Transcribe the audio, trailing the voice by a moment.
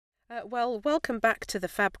Welcome back to the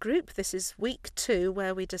FAB group. This is week 2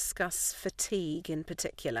 where we discuss fatigue in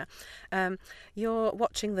particular. You're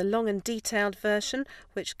watching the long and detailed version,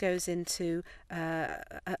 which goes into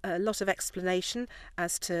a lot of explanation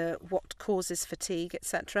as to what causes fatigue,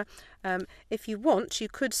 etc. If you want, you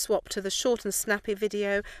could swap to the short and snappy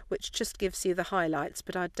video, which just gives you the highlights,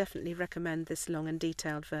 but I'd definitely recommend this long and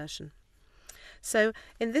detailed version. So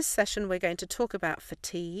in this session we're going to talk about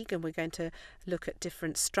fatigue, and we're going to look at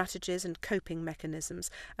different strategies and coping mechanisms,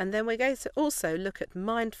 and then we're going to also look at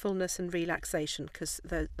mindfulness and relaxation, because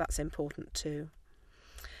that's important too.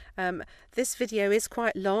 This video is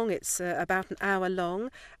quite long. It's about an hour long,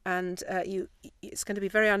 and it's going to be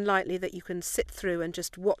very unlikely that you can sit through and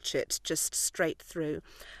just watch it just straight through.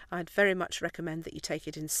 I'd very much recommend that you take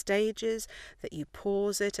it in stages, that you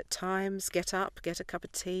pause it at times, get up, get a cup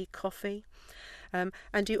of tea, coffee.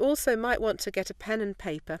 And you also might want to get a pen and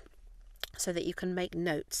paper so that you can make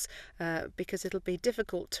notes, because it'll be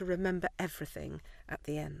difficult to remember everything at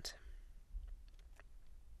the end.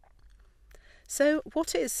 So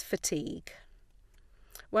what is fatigue?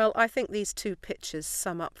 Well, I think these two pictures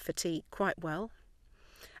sum up fatigue quite well.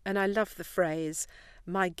 And I love the phrase,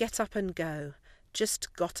 "My get up and go,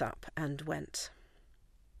 just got up and went."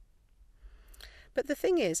 But the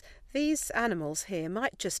thing is, these animals here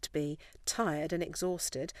might just be tired and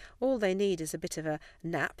exhausted. All they need is a bit of a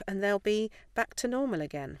nap and they'll be back to normal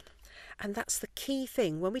again. And that's the key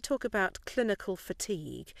thing. When we talk about clinical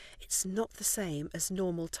fatigue, it's not the same as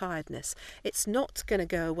normal tiredness. It's not going to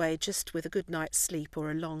go away just with a good night's sleep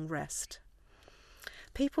or a long rest.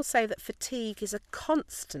 People say that fatigue is a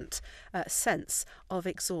constant sense of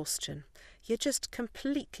exhaustion. You're just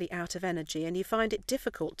completely out of energy and you find it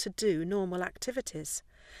difficult to do normal activities.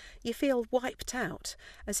 You feel wiped out,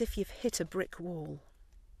 as if you've hit a brick wall.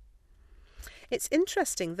 It's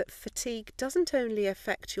interesting that fatigue doesn't only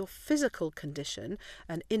affect your physical condition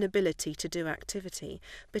and inability to do activity,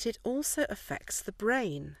 but it also affects the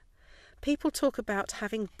brain. People talk about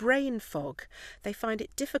having brain fog. They find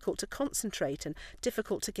it difficult to concentrate and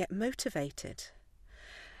difficult to get motivated.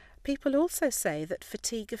 People also say that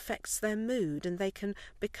fatigue affects their mood and they can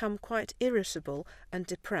become quite irritable and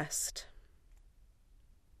depressed.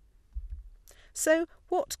 So,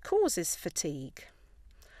 what causes fatigue?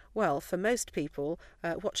 Well, for most people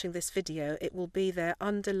watching this video, it will be their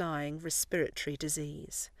underlying respiratory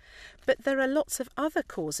disease. But there are lots of other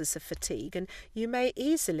causes of fatigue, and you may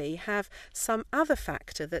easily have some other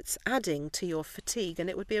factor that's adding to your fatigue, and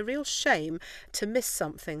it would be a real shame to miss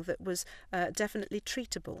something that was definitely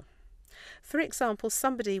treatable. For example,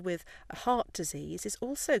 somebody with a heart disease is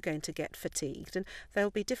also going to get fatigued, and there'll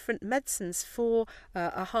be different medicines for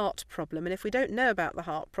a heart problem, and if we don't know about the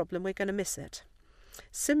heart problem, we're going to miss it.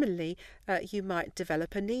 Similarly, you might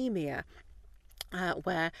develop anemia,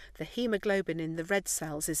 where the hemoglobin in the red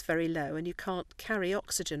cells is very low and you can't carry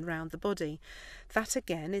oxygen around the body. That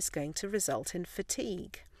again is going to result in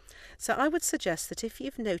fatigue. So I would suggest that if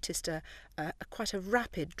you've noticed quite a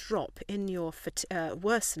rapid drop in your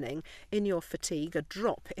worsening in your fatigue, a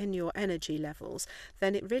drop in your energy levels,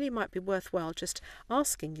 then it really might be worthwhile just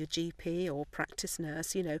asking your GP or practice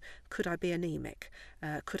nurse, could I be anemic?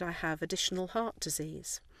 Could I have additional heart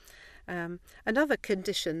disease? Another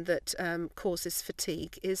condition that causes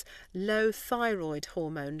fatigue is low thyroid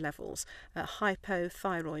hormone levels,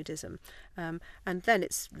 hypothyroidism. And then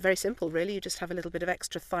it's very simple, really. You just have a little bit of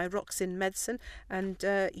extra thyroxine medicine and,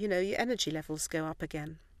 your energy levels go up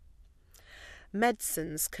again.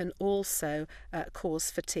 Medicines can also cause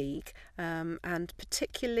fatigue, and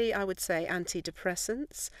particularly I would say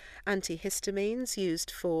antidepressants, antihistamines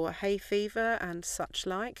used for hay fever and such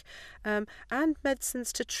like, and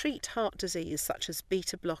medicines to treat heart disease such as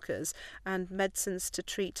beta blockers, and medicines to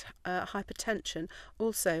treat hypertension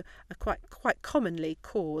also quite commonly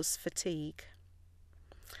cause fatigue.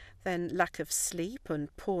 Then lack of sleep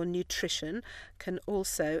and poor nutrition can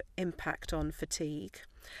also impact on fatigue.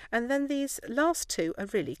 And then these last two are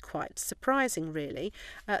really quite surprising, really.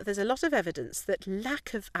 There's a lot of evidence that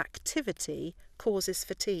lack of activity causes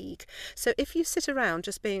fatigue. So if you sit around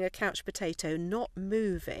just being a couch potato, not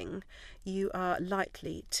moving, you are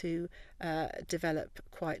likely to develop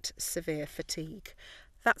quite severe fatigue.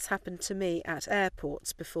 That's happened to me at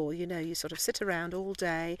airports before. You sort of sit around all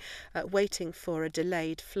day waiting for a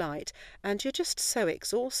delayed flight, and you're just so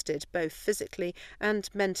exhausted, both physically and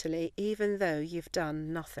mentally, even though you've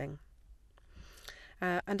done nothing.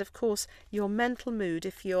 And of course, your mental mood,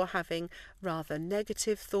 if you're having rather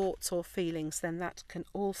negative thoughts or feelings, then that can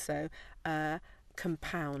also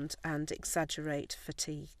compound and exaggerate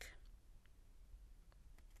fatigue.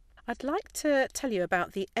 I'd like to tell you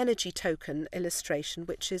about the energy token illustration,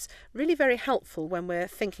 which is really very helpful when we're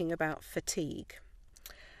thinking about fatigue.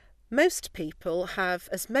 Most people have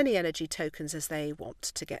as many energy tokens as they want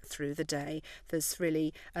to get through the day. There's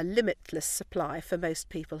really a limitless supply for most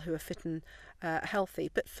people who are fit and healthy.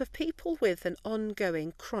 But for people with an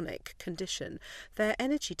ongoing chronic condition, their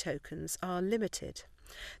energy tokens are limited.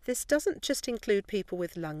 This doesn't just include people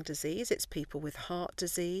with lung disease, it's people with heart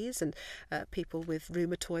disease and people with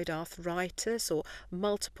rheumatoid arthritis or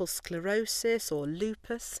multiple sclerosis or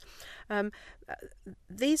lupus.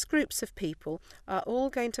 These groups of people are all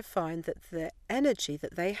going to find that the energy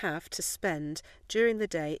that they have to spend during the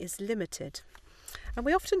day is limited. And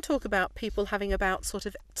we often talk about people having about sort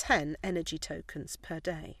of 10 energy tokens per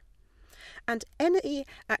day. And any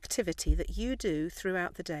activity that you do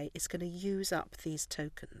throughout the day is going to use up these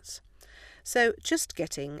tokens. So just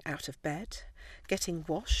getting out of bed, getting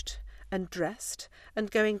washed and dressed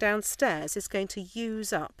and going downstairs is going to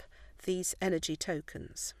use up these energy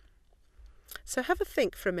tokens. So have a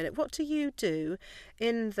think for a minute. What do you do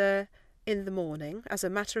in the morning as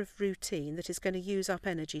a matter of routine that is going to use up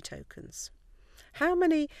energy tokens? How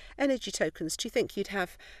many energy tokens do you think you'd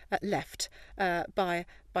have left by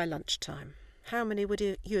lunchtime? How many would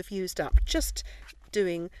you have used up just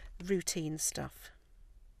doing routine stuff?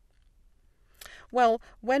 Well,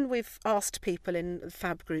 when we've asked people in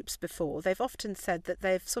FAB groups before, they've often said that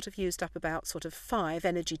they've sort of used up about sort of 5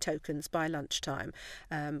 energy tokens by lunchtime,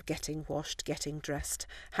 getting washed, getting dressed,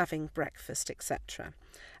 having breakfast, etc.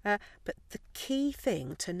 But the key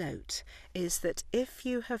thing to note is that if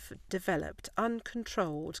you have developed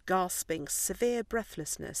uncontrolled, gasping, severe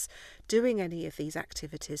breathlessness doing any of these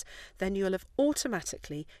activities, then you'll have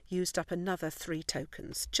automatically used up another 3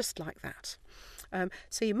 tokens, just like that.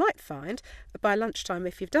 So you might find by lunchtime,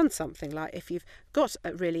 if you've done something like if you've got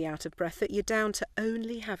really out of breath, that you're down to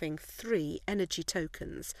only having 3 energy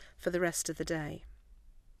tokens for the rest of the day.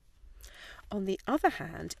 On the other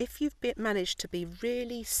hand, if you've managed to be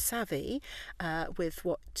really savvy with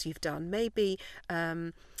what you've done, maybe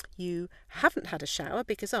you haven't had a shower,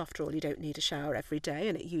 because after all you don't need a shower every day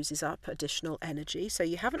and it uses up additional energy, so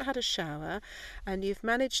you haven't had a shower and you've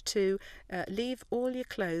managed to leave all your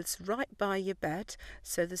clothes right by your bed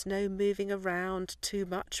so there's no moving around too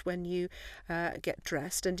much when you get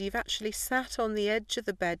dressed, and you've actually sat on the edge of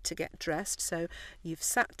the bed to get dressed, so you've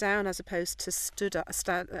sat down as opposed to stood up,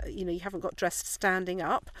 you haven't got dressed standing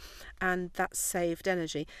up, and that's saved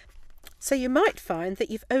energy. So you might find that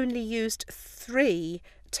you've only used 3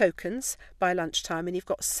 tokens by lunchtime and you've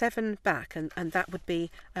got 7 back, and that would be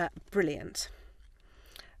brilliant.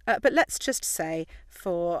 But let's just say,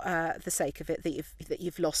 for the sake of it, that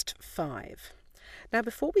you've lost 5. Now,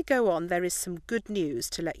 before we go on, there is some good news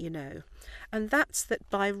to let you know, and that's that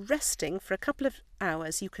by resting for a couple of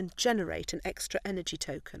hours you can generate an extra energy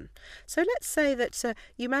token. So let's say that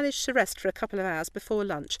you managed to rest for a couple of hours before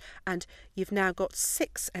lunch and you've now got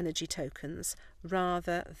 6 energy tokens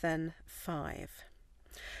rather than 5.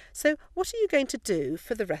 So what are you going to do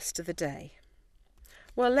for the rest of the day?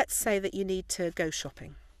 Well, let's say that you need to go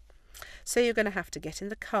shopping. So you're going to have to get in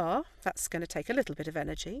the car, that's going to take a little bit of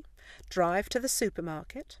energy, drive to the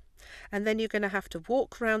supermarket, and then you're going to have to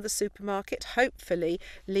walk around the supermarket, hopefully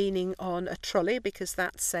leaning on a trolley because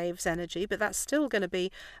that saves energy, but that's still going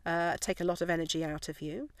to take a lot of energy out of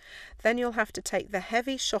you. Then you'll have to take the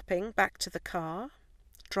heavy shopping back to the car,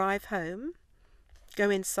 drive home, go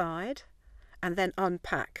inside, and then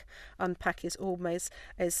unpack. Unpack is almost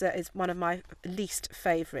is one of my least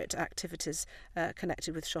favourite activities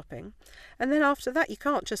connected with shopping. And then after that, you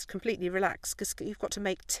can't just completely relax because you've got to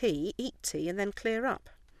make tea, eat tea, and then clear up.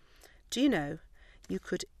 Do you know, you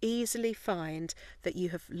could easily find that you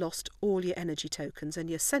have lost all your energy tokens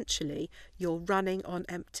and you're running on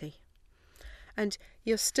empty. And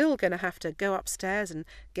you're still going to have to go upstairs and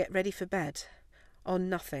get ready for bed on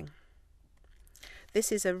nothing.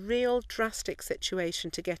 This is a real drastic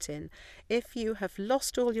situation to get in. If you have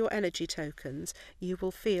lost all your energy tokens, you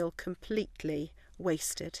will feel completely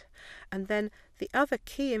wasted. And then the other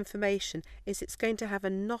key information is it's going to have a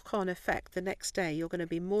knock-on effect the next day. You're going to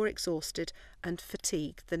be more exhausted and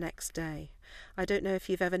fatigued the next day. I don't know if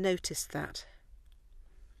you've ever noticed that.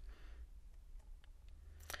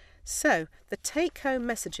 So the take-home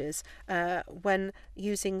messages when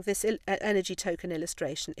using this energy token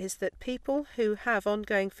illustration is that people who have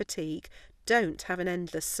ongoing fatigue don't have an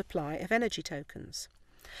endless supply of energy tokens.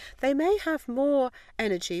 They may have more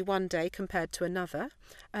energy one day compared to another,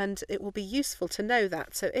 and it will be useful to know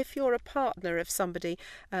that. So if you're a partner of somebody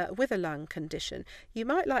with a lung condition, you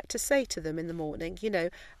might like to say to them in the morning,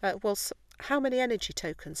 well, how many energy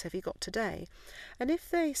tokens have you got today? And if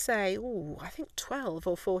they say, oh, I think 12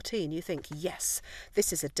 or 14, you think, yes,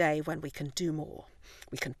 this is a day when we can do more.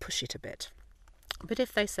 We can push it a bit. But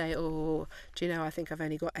if they say, oh, do you know, I think I've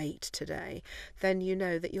only got 8 today, then you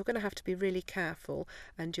know that you're going to have to be really careful,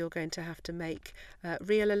 and you're going to have to make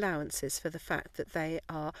real allowances for the fact that they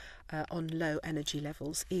are on low energy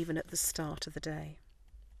levels, even at the start of the day.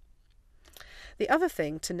 The other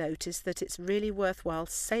thing to note is that it's really worthwhile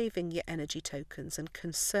saving your energy tokens and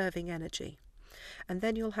conserving energy. And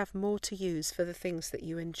then you'll have more to use for the things that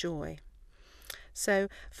you enjoy. So,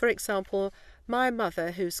 for example, my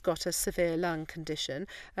mother, who's got a severe lung condition,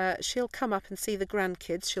 she'll come up and see the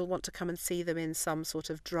grandkids. She'll want to come and see them in some sort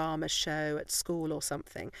of drama show at school or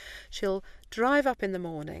something. She'll drive up in the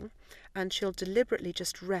morning and she'll deliberately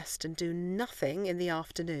just rest and do nothing in the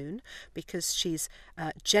afternoon because she's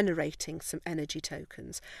generating some energy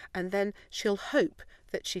tokens. And then she'll hope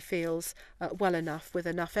that she feels well enough with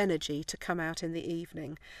enough energy to come out in the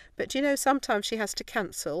evening. But you know, sometimes she has to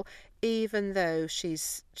cancel even though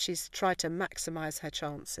she's tried to maximise her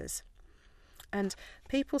chances. And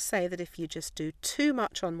people say that if you just do too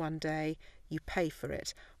much on one day, you pay for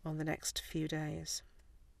it on the next few days.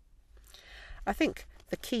 I think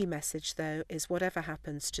the key message, though, is whatever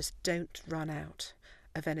happens, just don't run out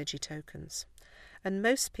of energy tokens. And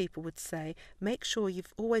most people would say, make sure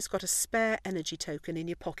you've always got a spare energy token in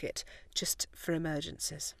your pocket, just for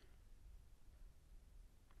emergencies.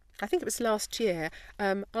 I think it was last year,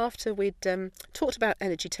 after we'd talked about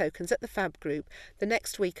energy tokens at the FAB group, the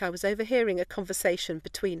next week I was overhearing a conversation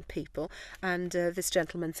between people, and this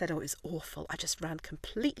gentleman said, oh, it was awful. I just ran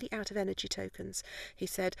completely out of energy tokens. He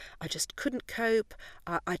said, I just couldn't cope.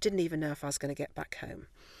 I didn't even know if I was going to get back home.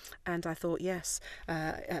 And I thought, yes,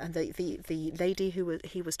 and the lady who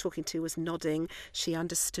he was talking to was nodding. She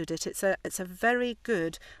understood it. It's a very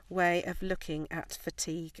good way of looking at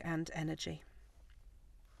fatigue and energy.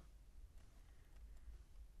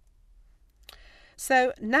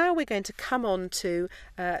 So now we're going to come on to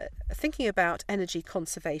thinking about energy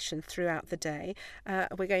conservation throughout the day.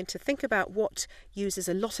 We're going to think about what uses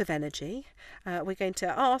a lot of energy. We're going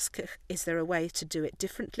to ask, is there a way to do it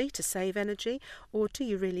differently to save energy, or do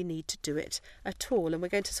you really need to do it at all? And we're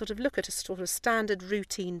going to sort of look at a sort of standard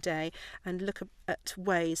routine day and look at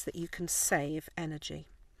ways that you can save energy.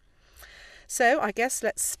 So I guess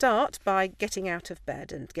let's start by getting out of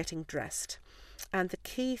bed and getting dressed. And the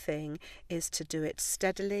key thing is to do it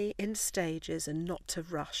steadily, in stages, and not to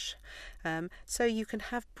rush. So you can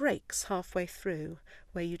have breaks halfway through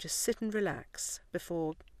where you just sit and relax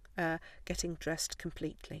before getting dressed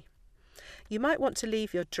completely. You might want to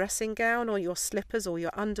leave your dressing gown or your slippers or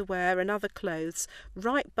your underwear and other clothes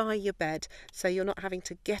right by your bed, so you're not having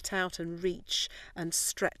to get out and reach and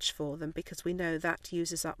stretch for them, because we know that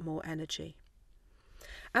uses up more energy.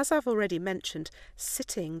 As I've already mentioned,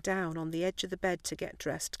 sitting down on the edge of the bed to get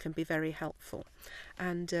dressed can be very helpful.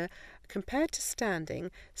 And compared to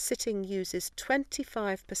standing, sitting uses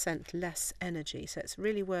 25% less energy, so it's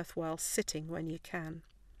really worthwhile sitting when you can.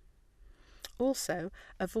 Also,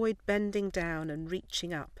 avoid bending down and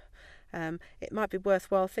reaching up. It might be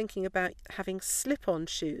worthwhile thinking about having slip-on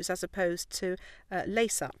shoes as opposed to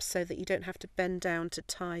lace-ups, so that you don't have to bend down to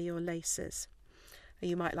tie your laces.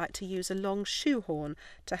 You might like to use a long shoehorn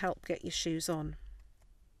to help get your shoes on.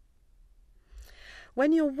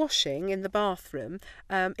 When you're washing in the bathroom,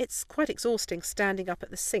 it's quite exhausting standing up at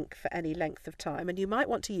the sink for any length of time, and you might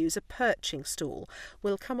want to use a perching stool.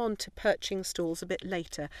 We'll come on to perching stools a bit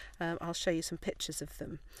later. I'll show you some pictures of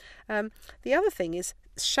them. The other thing is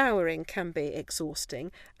showering can be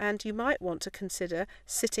exhausting, and you might want to consider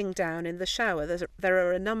sitting down in the shower. There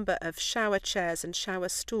are a number of shower chairs and shower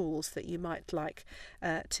stools that you might like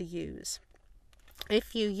to use.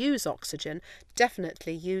 If you use oxygen,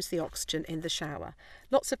 definitely use the oxygen in the shower.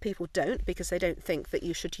 Lots of people don't, because they don't think that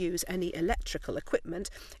you should use any electrical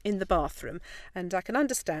equipment in the bathroom, and I can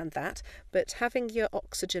understand that, but having your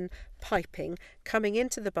oxygen piping coming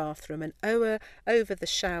into the bathroom and over the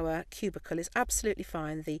shower cubicle is absolutely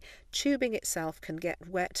fine. The tubing itself can get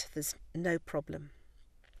wet, there's no problem.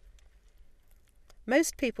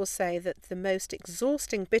 Most people say that the most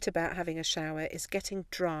exhausting bit about having a shower is getting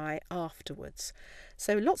dry afterwards.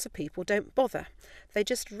 So lots of people don't bother. They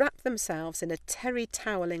just wrap themselves in a terry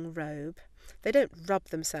toweling robe. They don't rub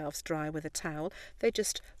themselves dry with a towel. They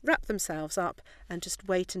just wrap themselves up and just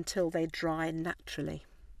wait until they dry naturally.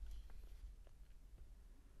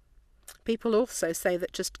 People also say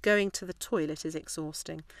that just going to the toilet is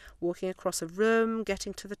exhausting. Walking across a room,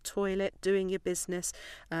 getting to the toilet, doing your business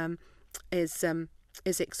is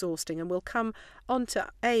is exhausting, and we'll come on to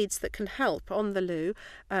aids that can help on the loo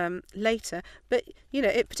later. But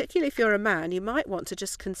particularly if you're a man, you might want to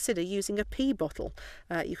just consider using a pee bottle.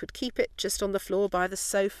 You could keep it just on the floor by the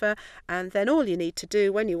sofa, and then all you need to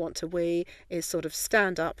do when you want to wee is sort of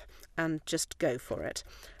stand up and just go for it.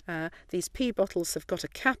 These pee bottles have got a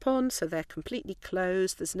cap on, so they're completely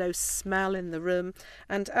closed. There's no smell in the room,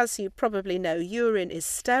 and as you probably know, urine is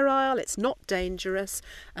sterile. It's not dangerous.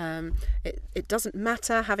 It doesn't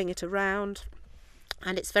matter having it around,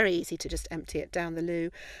 and it's very easy to just empty it down the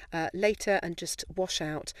loo later and just wash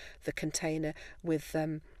out the container with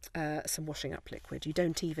some washing up liquid. You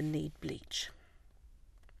don't even need bleach.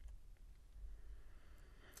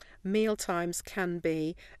 Meal times can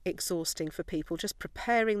be exhausting for people, just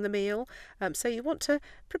preparing the meal. So you want to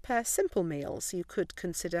prepare simple meals. You could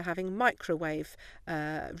consider having microwave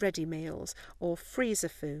ready meals or freezer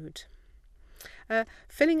food.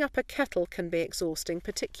 Filling up a kettle can be exhausting,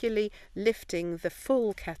 particularly lifting the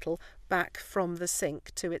full kettle back from the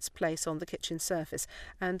sink to its place on the kitchen surface.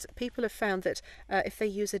 And people have found that if they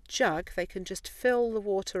use a jug, they can just fill the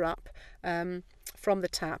water up from the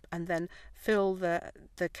tap and then fill the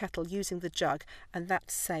kettle using the jug, and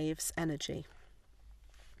that saves energy.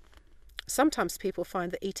 Sometimes people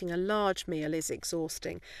find that eating a large meal is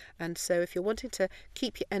exhausting, and so if you're wanting to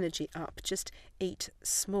keep your energy up, just eat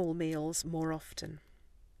small meals more often.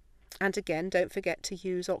 And again, don't forget to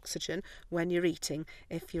use oxygen when you're eating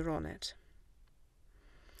if you're on it.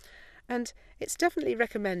 And it's definitely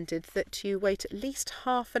recommended that you wait at least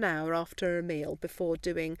half an hour after a meal before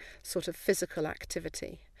doing sort of physical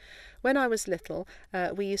activity. When I was little,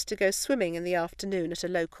 we used to go swimming in the afternoon at a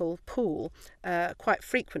local pool quite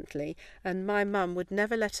frequently, and my mum would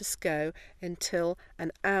never let us go until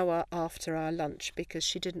an hour after our lunch because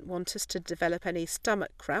she didn't want us to develop any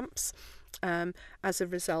stomach cramps as a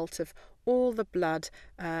result of all the blood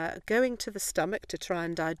going to the stomach to try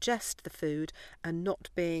and digest the food and not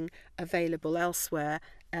being available elsewhere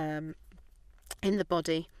in the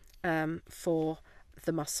body for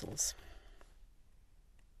the muscles.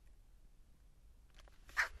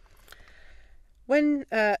 When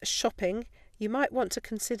shopping, you might want to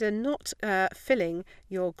consider not filling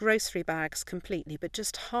your grocery bags completely, but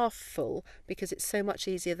just half full, because it's so much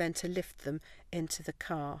easier then to lift them into the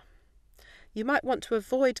car. You might want to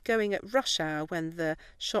avoid going at rush hour when the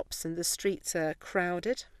shops and the streets are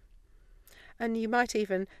crowded. And you might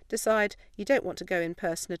even decide you don't want to go in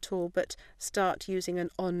person at all, but start using an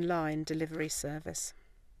online delivery service.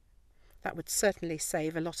 That would certainly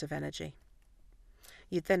save a lot of energy.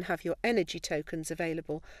 You'd then have your energy tokens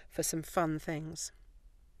available for some fun things.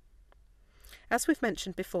 As we've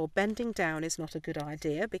mentioned before, bending down is not a good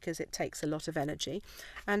idea because it takes a lot of energy,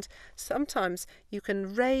 and sometimes you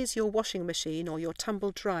can raise your washing machine or your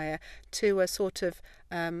tumble dryer to a sort of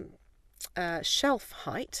shelf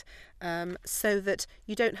height so that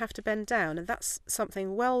you don't have to bend down, and that's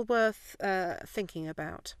something well worth thinking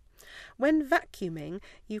about. When vacuuming,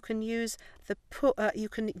 you can use you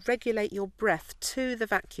can regulate your breath to the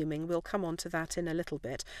vacuuming. We'll come on to that in a little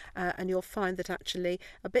bit, and you'll find that actually,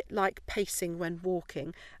 a bit like pacing when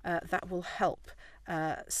walking, that will help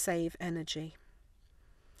save energy.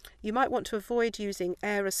 You might want to avoid using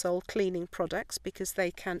aerosol cleaning products because they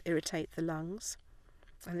can irritate the lungs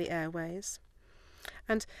and the airways.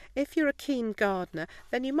 And if you're a keen gardener,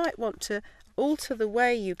 then you might want to alter the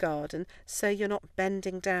way you garden so you're not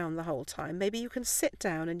bending down the whole time. Maybe you can sit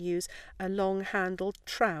down and use a long-handled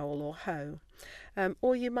trowel or hoe.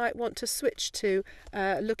 Or you might want to switch to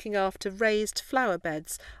looking after raised flower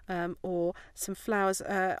beds or some flowers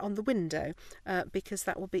on the window because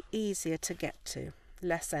that will be easier to get to,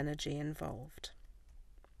 less energy involved.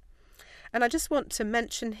 And I just want to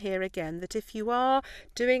mention here again that if you are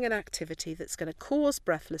doing an activity that's going to cause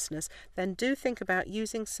breathlessness, then do think about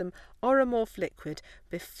using some Oromorph liquid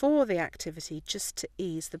before the activity just to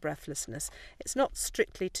ease the breathlessness. It's not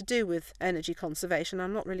strictly to do with energy conservation.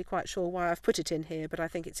 I'm not really quite sure why I've put it in here, but I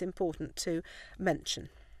think it's important to mention.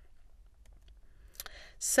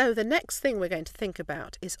 So the next thing we're going to think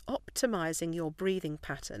about is optimizing your breathing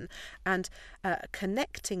pattern and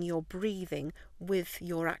connecting your breathing with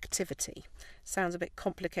your activity. Sounds a bit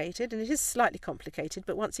complicated, and it is slightly complicated,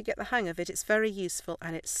 but once you get the hang of it, it's very useful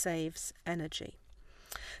and it saves energy.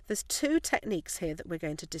 There's two techniques here that we're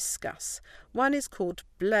going to discuss. One is called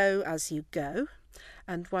blow as you go,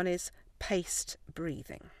 and one is paced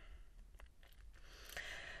breathing.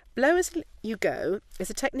 Blow as you go is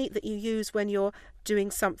a technique that you use when you're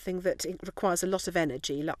doing something that requires a lot of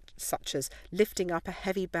energy, such as lifting up a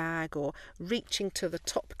heavy bag or reaching to the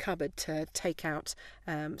top cupboard to take out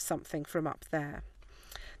something from up there.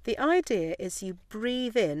 The idea is you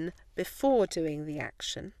breathe in before doing the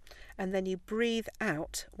action, and then you breathe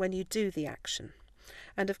out when you do the action.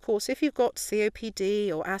 And of course, if you've got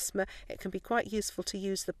COPD or asthma, it can be quite useful to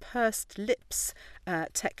use the pursed lips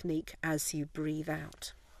technique as you breathe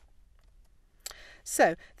out.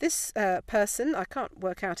 So this person, I can't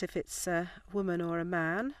work out if it's a woman or a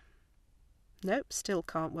man. Nope, still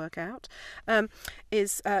can't work out,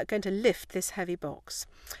 is going to lift this heavy box.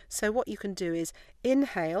 So what you can do is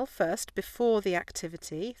inhale first before the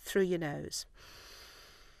activity through your nose.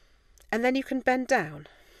 And then you can bend down.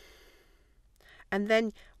 And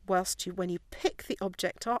then when you pick the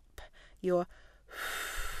object up, you're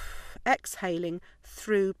exhaling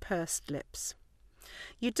through pursed lips.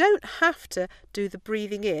 You don't have to do the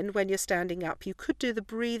breathing in when you're standing up. You could do the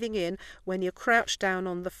breathing in when you're crouched down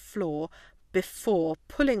on the floor before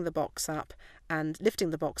pulling the box up and lifting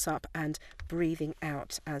the box up and breathing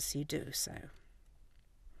out as you do so.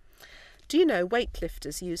 Do you know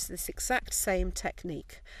weightlifters use this exact same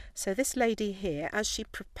technique? So this lady here, as she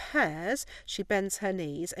prepares, she bends her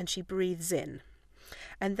knees and she breathes in.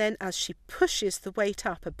 And then as she pushes the weight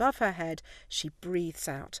up above her head, she breathes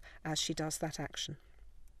out as she does that action.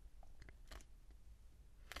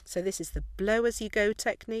 So this is the blow as you go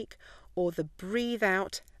technique, or the breathe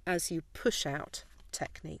out as you push out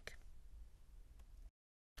technique.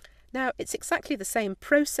 Now, it's exactly the same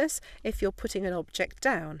process if you're putting an object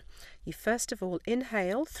down. You first of all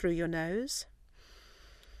inhale through your nose,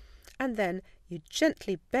 and then you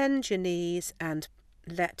gently bend your knees and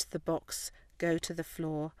let the box go to the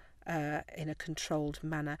floor in a controlled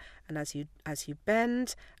manner. And as you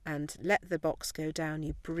bend and let the box go down,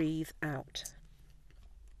 you breathe out.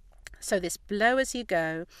 So this blow as you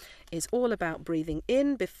go is all about breathing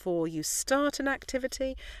in before you start an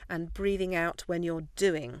activity and breathing out when you're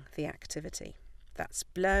doing the activity. That's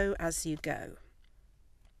blow as you go.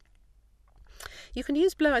 You can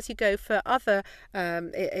use blow as you go for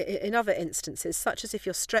in other instances, such as if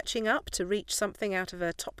you're stretching up to reach something out of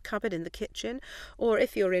a top cupboard in the kitchen, or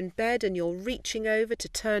if you're in bed and you're reaching over to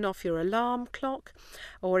turn off your alarm clock,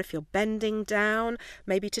 or if you're bending down,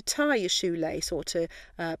 maybe to tie your shoelace or to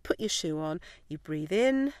put your shoe on. You breathe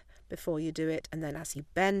in before you do it, and then as you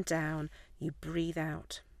bend down, you breathe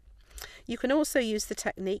out. You can also use the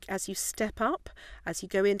technique as you step up. As you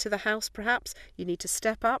go into the house, perhaps, you need to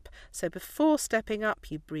step up. So before stepping up,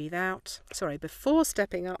 you breathe out. Before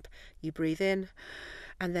stepping up, you breathe in.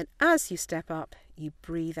 And then as you step up, you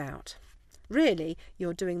breathe out. Really,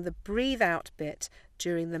 you're doing the breathe out bit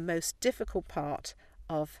during the most difficult part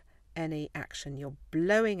of any action. You're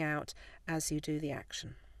blowing out as you do the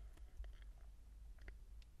action.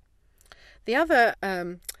 The other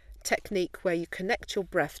technique where you connect your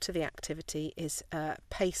breath to the activity is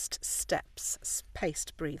paced steps,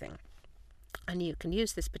 paced breathing. And you can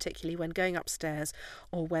use this particularly when going upstairs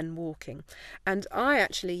or when walking. And I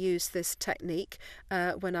actually use this technique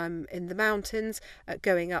when I'm in the mountains,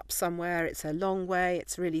 going up somewhere. It's a long way,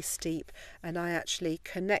 it's really steep, and I actually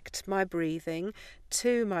connect my breathing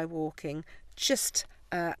to my walking just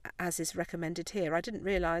as is recommended here. I didn't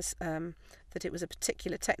realise that it was a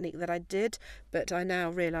particular technique that I did, but I now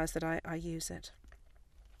realise that I use it.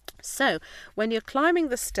 So, when you're climbing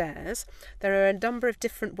the stairs, there are a number of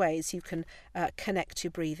different ways you can connect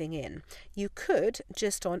your breathing in. You could,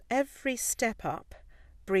 just on every step up,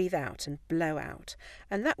 breathe out and blow out.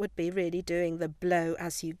 And that would be really doing the blow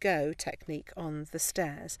as you go technique on the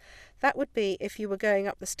stairs. That would be if you were going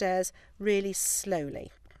up the stairs really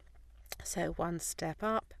slowly. So one step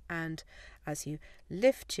up, and as you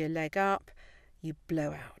lift your leg up, you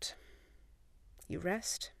blow out. You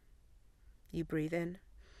rest, you breathe in.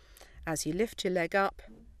 As you lift your leg up,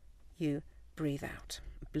 you breathe out.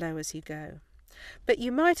 Blow as you go. But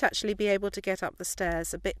you might actually be able to get up the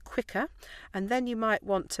stairs a bit quicker, and then you might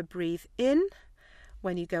want to breathe in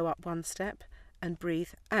when you go up one step and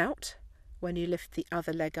breathe out when you lift the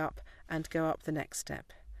other leg up and go up the next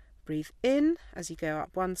step. Breathe in as you go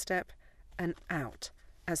up one step and out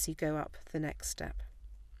as you go up the next step.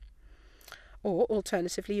 Or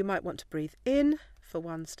alternatively, you might want to breathe in for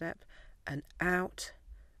one step and out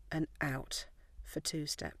for two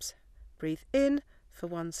steps. Breathe in for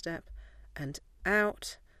one step and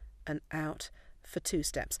out for two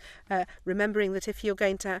steps. Remembering that if you're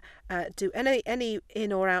going to do any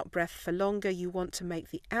in or out breath for longer, you want to make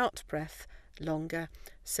the out breath longer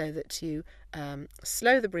so that you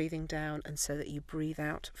slow the breathing down and so that you breathe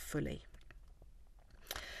out fully.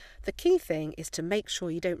 The key thing is to make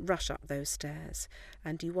sure you don't rush up those stairs,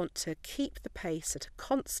 and you want to keep the pace at a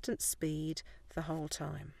constant speed the whole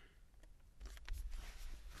time.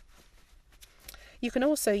 You can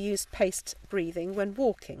also use paced breathing when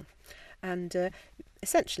walking, and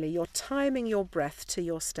essentially you're timing your breath to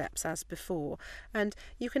your steps as before, and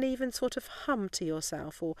you can even sort of hum to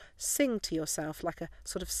yourself or sing to yourself like a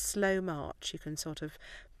sort of slow march. You can sort of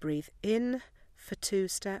breathe in for 2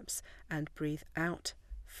 steps and breathe out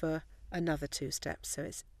for another 2 steps. So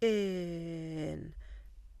it's in,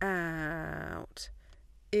 out,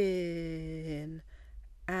 in,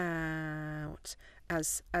 out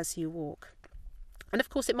as you walk. And of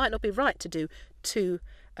course it might not be right to do 2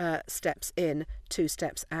 steps in, 2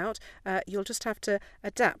 steps out. You'll just have to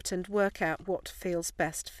adapt and work out what feels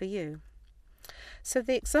best for you. So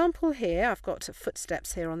the example here, I've got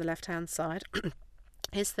footsteps here on the left hand side,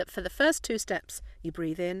 is that for the first 2 steps you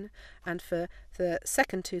breathe in, and for the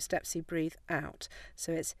second 2 steps you breathe out.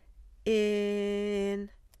 So it's in,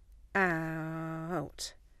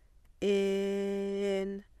 out,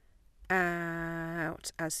 in,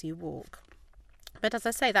 out as you walk. But as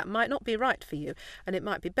I say, that might not be right for you, and it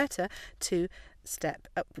might be better to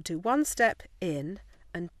do 1 step in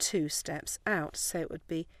and 2 steps out. So it would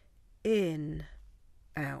be in,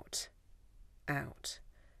 out, out,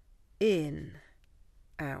 in,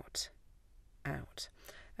 out, out.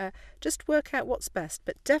 Just work out what's best,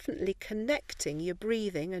 but definitely connecting your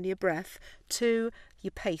breathing and your breath to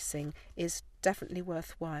your pacing is definitely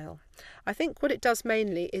worthwhile. I think what it does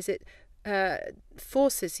mainly is it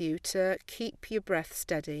forces you to keep your breath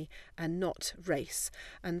steady and not race,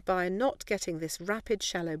 and by not getting this rapid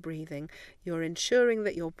shallow breathing you're ensuring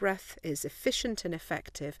that your breath is efficient and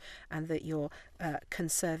effective and that you're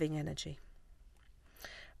conserving energy.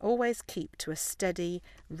 Always keep to a steady,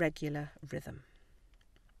 regular rhythm.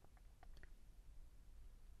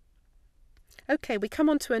 Okay, we come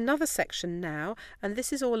on to another section now, and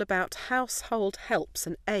this is all about household helps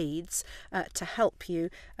and aids to help you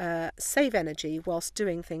save energy whilst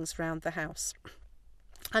doing things around the house.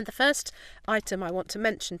 And the first item I want to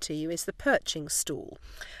mention to you is the perching stool.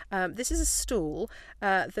 This is a stool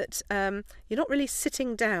that you're not really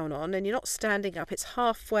sitting down on and you're not standing up. It's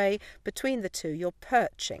halfway between the two. You're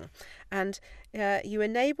perching, and you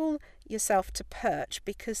enable yourself to perch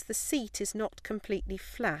because the seat is not completely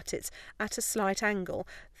flat. It's at a slight angle.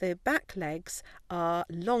 The back legs are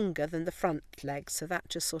longer than the front legs, so that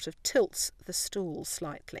just sort of tilts the stool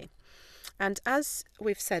slightly. And as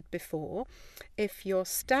we've said before, if you're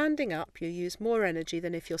standing up, you use more energy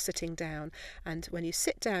than if you're sitting down. And when you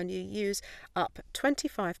sit down, you use up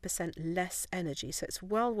 25% less energy. So it's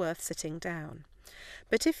well worth sitting down.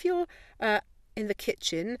 But if you're in the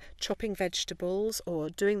kitchen chopping vegetables or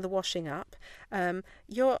doing the washing up,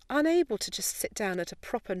 you're unable to just sit down at a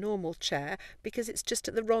proper normal chair because it's just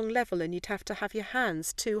at the wrong level and you'd have to have your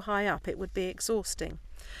hands too high up. It would be exhausting.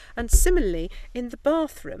 And similarly in the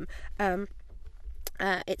bathroom, the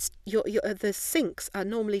sinks are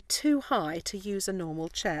normally too high to use a normal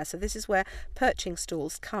chair. So this is where perching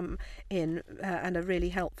stools come in and are really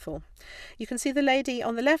helpful. You can see the lady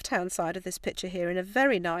on the left hand side of this picture here in a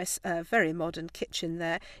very nice, very modern kitchen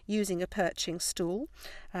there, using a perching stool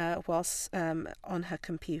whilst on her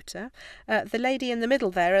computer. The lady in the middle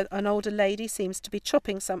there, an older lady, seems to be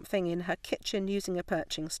chopping something in her kitchen using a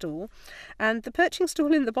perching stool. And the perching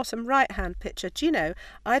stool in the bottom right hand picture, do you know,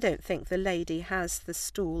 I don't think the lady has the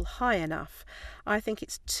stool high enough. I think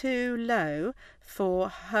it's too low for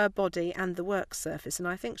her body and the work surface, and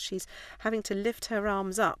I think she's having to lift her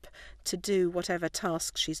arms up to do whatever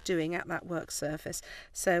task she's doing at that work surface.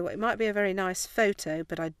 So it might be a very nice photo,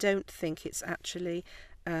 but I don't think it's actually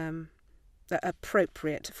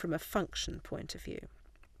appropriate from a function point of view.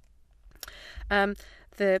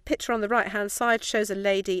 The picture on the right hand side shows a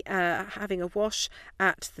lady having a wash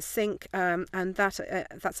at the sink, and that's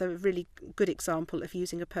a really good example of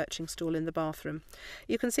using a perching stool in the bathroom.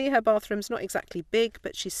 You can see her bathroom's not exactly big,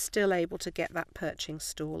 but she's still able to get that perching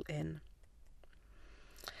stool in.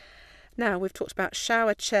 Now, we've talked about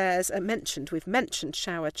shower chairs, we've mentioned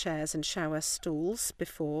shower chairs and shower stools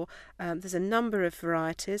before. There's a number of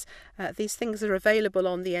varieties. These things are available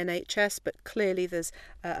on the NHS, but clearly there's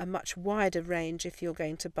a much wider range if you're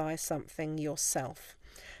going to buy something yourself.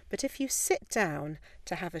 But if you sit down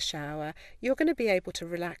to have a shower, you're going to be able to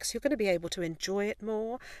relax, you're going to be able to enjoy it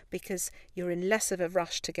more because you're in less of a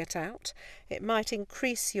rush to get out. It might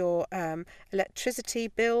increase your electricity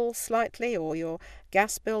bill slightly, or your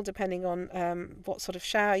gas bill, depending on what sort of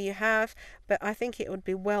shower you have, but I think it would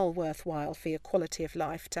be well worthwhile for your quality of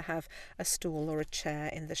life to have a stool or a chair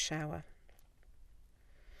in the shower.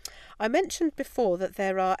 I mentioned before that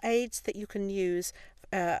there are aids that you can use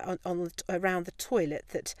around the toilet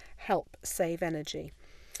that help save energy.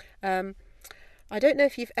 I don't know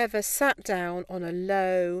if you've ever sat down on a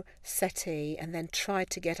low settee and then tried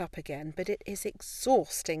to get up again, but it is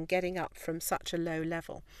exhausting getting up from such a low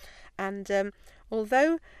level. And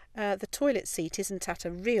although the toilet seat isn't at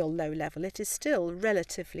a real low level, it is still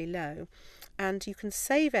relatively low. And you can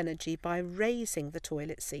save energy by raising the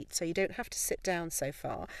toilet seat, so you don't have to sit down so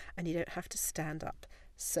far and you don't have to stand up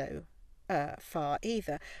so far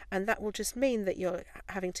either, and that will just mean that you're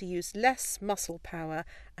having to use less muscle power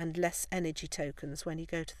and less energy tokens when you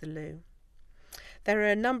go to the loo. There are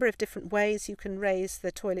a number of different ways you can raise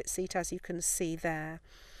the toilet seat, as you can see there.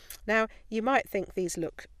 Now, you might think these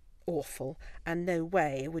look awful and no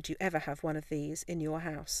way would you ever have one of these in your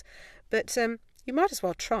house, but you might as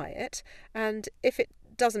well try it, and if it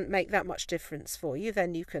doesn't make that much difference for you,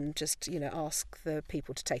 then you can just ask the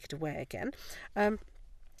people to take it away again.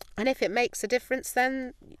 And if it makes a difference,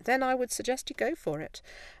 then I would suggest you go for it.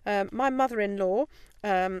 My mother-in-law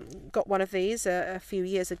got one of these a few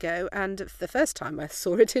years ago, and the first time I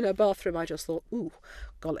saw it in her bathroom, I just thought, ooh,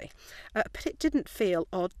 golly. But it didn't feel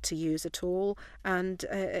odd to use at all, and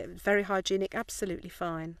very hygienic, absolutely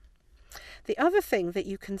fine. The other thing that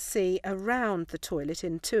you can see around the toilet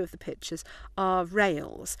in two of the pictures are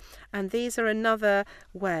rails, and these are another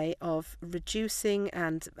way of reducing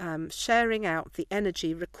and sharing out the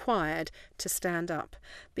energy required to stand up,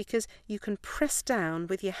 because you can press down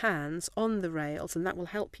with your hands on the rails and that will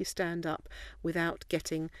help you stand up without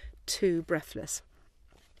getting too breathless.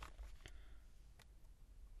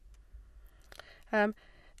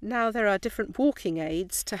 Now there are different walking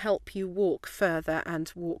aids to help you walk further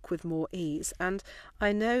and walk with more ease, and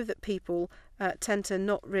I know that people tend to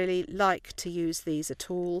not really like to use these at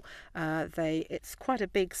all. It's quite a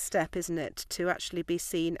big step, isn't it, to actually be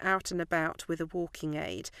seen out and about with a walking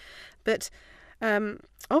aid. But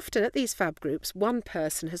often at these FAB groups, one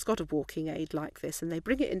person has got a walking aid like this and they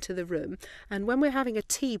bring it into the room, and when we're having a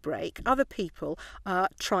tea break, other people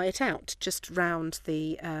try it out just round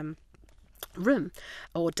the room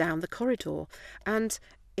or down the corridor, and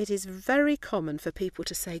it is very common for people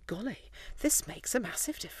to say, golly, this makes a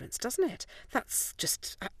massive difference, doesn't it? That's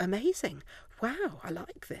just amazing. Wow, I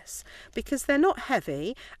like this, because they're not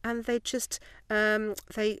heavy and they just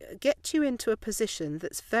they get you into a position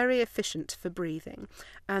that's very efficient for breathing,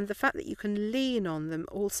 and the fact that you can lean on them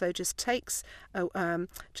also just takes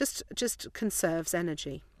just conserves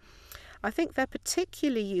energy. I think they're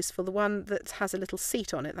particularly useful. The one that has a little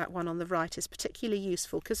seat on it, that one on the right, is particularly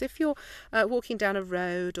useful because if you're walking down a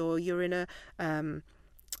road or you're in a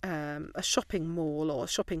shopping mall or a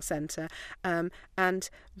shopping centre and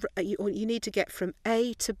you need to get from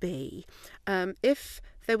A to B, if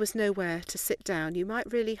there was nowhere to sit down, you might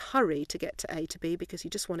really hurry to get to A to B because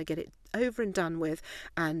you just want to get it over and done with,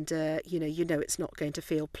 and you know it's not going to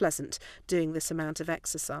feel pleasant doing this amount of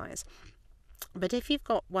exercise. But if you've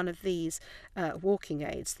got one of these walking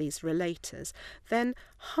aids, these relators, then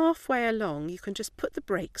halfway along you can just put the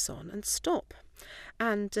brakes on and stop.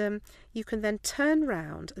 And you can then turn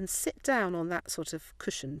round and sit down on that sort of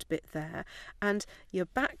cushioned bit there, and your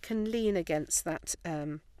back can lean against that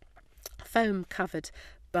foam covered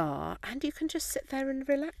bar, and you can just sit there and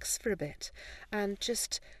relax for a bit and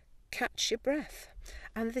just catch your breath.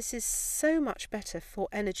 And this is so much better for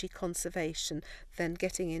energy conservation than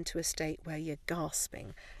getting into a state where you're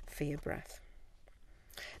gasping for your breath.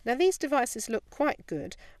 Now these devices look quite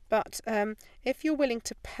good, but if you're willing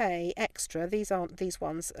to pay extra, these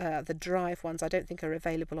ones, the Drive ones, I don't think are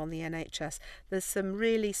available on the NHS. There's some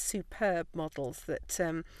really superb models that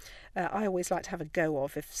I always like to have a go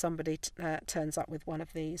of if somebody turns up with one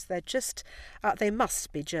of these. They're just, they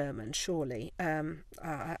must be German, surely.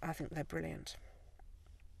 I think they're brilliant.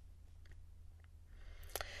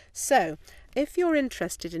 So, if you're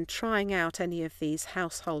interested in trying out any of these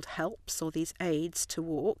household helps or these aids to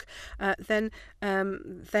walk, then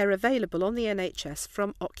they're available on the NHS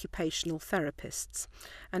from occupational therapists.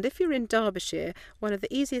 And if you're in Derbyshire, one of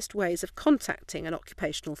the easiest ways of contacting an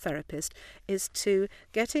occupational therapist is to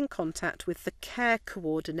get in contact with the care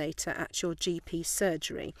coordinator at your GP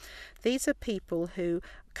surgery. These are people who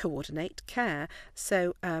coordinate care.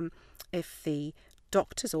 So if the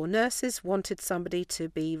doctors or nurses wanted somebody to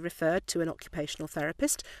be referred to an occupational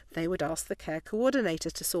therapist, they would ask the care coordinator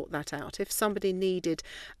to sort that out. If somebody needed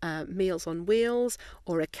Meals on Wheels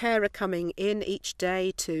or a carer coming in each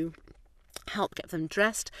day to help get them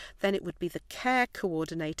dressed, then it would be the care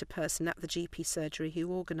coordinator person at the GP surgery who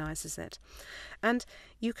organises it. And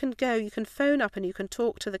you can phone up and you can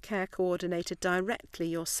talk to the care coordinator directly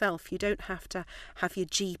yourself. You don't have to have your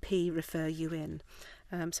GP refer you in.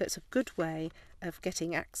 So it's a good way of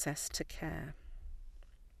getting access to care.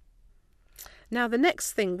 Now, the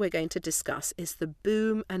next thing we're going to discuss is the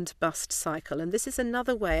boom and bust cycle, and this is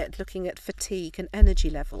another way at looking at fatigue and energy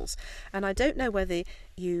levels. And I don't know whether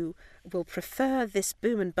you will prefer this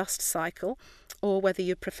boom and bust cycle or whether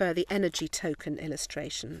you prefer the energy token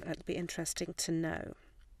illustration. It'll be interesting to know.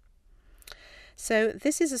 So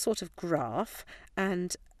this is a sort of graph,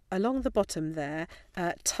 and along the bottom there,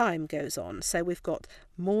 time goes on. So we've got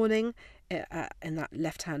morning in that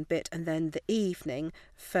left-hand bit, and then the evening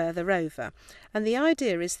further over. And the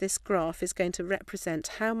idea is this graph is going to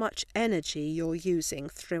represent how much energy you're using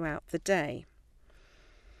throughout the day.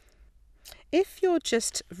 If you're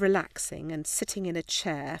just relaxing and sitting in a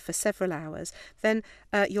chair for several hours, then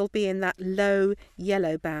you'll be in that low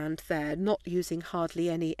yellow band there, not using hardly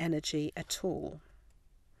any energy at all.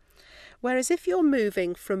 Whereas if you're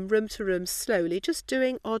moving from room to room slowly, just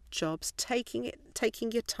doing odd jobs, taking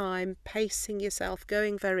your time, pacing yourself,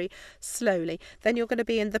 going very slowly, then you're going to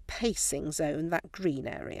be in the pacing zone, that green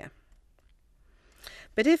area.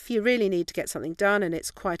 But if you really need to get something done and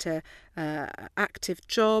it's quite a active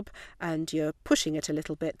job and you're pushing it a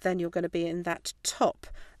little bit, then you're going to be in that top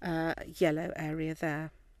yellow area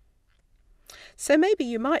there. So maybe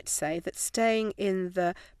you might say that staying in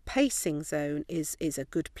the pacing zone is a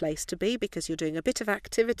good place to be, because you're doing a bit of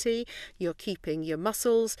activity, you're keeping your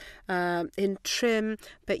muscles in trim,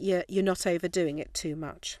 but you're not overdoing it too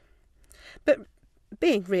much. But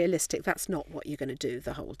being realistic, that's not what you're going to do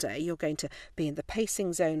the whole day. You're going to be in the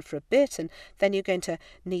pacing zone for a bit, and then you're going to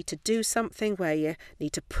need to do something where you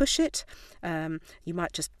need to push it. You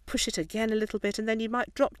might just push it again a little bit, and then you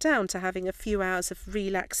might drop down to having a few hours of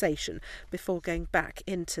relaxation before going back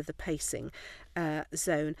into the pacing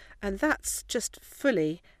zone. And that's just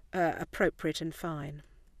fully appropriate and fine.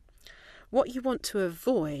 What you want to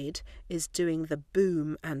avoid is doing the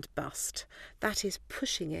boom and bust. That is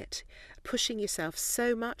pushing yourself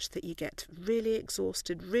so much that you get really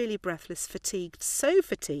exhausted, really breathless, fatigued, so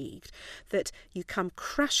fatigued that you come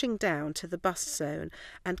crashing down to the bust zone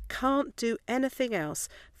and can't do anything else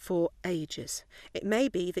for ages. It may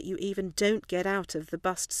be that you even don't get out of the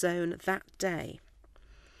bust zone that day.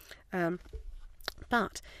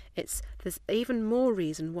 But there's even more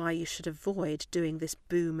reason why you should avoid doing this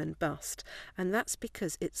boom and bust, and that's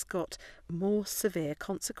because it's got more severe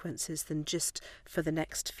consequences than just for the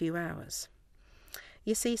next few hours.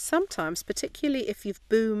 You see, sometimes, particularly if you've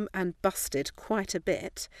boom and busted quite a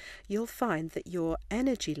bit, you'll find that your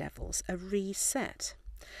energy levels are reset.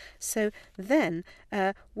 So then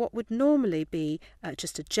what would normally be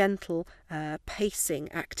just a gentle pacing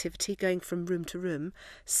activity going from room to room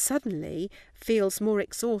suddenly feels more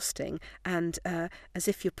exhausting and as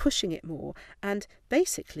if you're pushing it more, and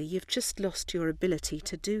basically you've just lost your ability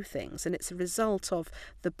to do things, and it's a result of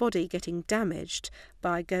the body getting damaged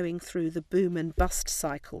by going through the boom and bust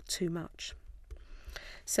cycle too much.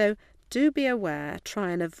 So do be aware,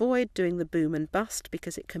 try and avoid doing the boom and bust,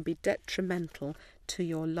 because it can be detrimental to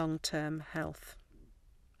your long-term health.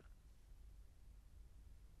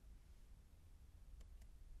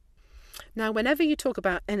 Now, whenever you talk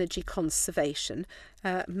about energy conservation,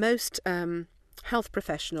 most health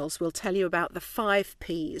professionals will tell you about the 5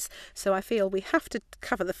 Ps. So I feel we have to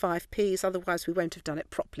cover the 5 Ps, otherwise we won't have done it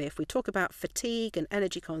properly. If we talk about fatigue and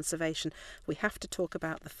energy conservation, we have to talk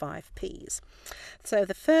about the 5 Ps. So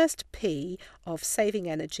the first P of saving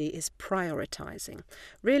energy is prioritising,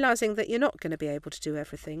 realising that you're not going to be able to do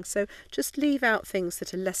everything, so just leave out things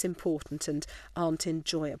that are less important and aren't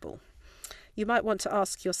enjoyable. You might want to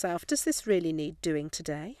ask yourself, does this really need doing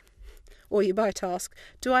today? Or you might ask,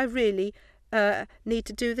 do I really need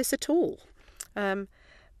to do this at all?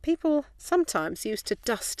 People sometimes used to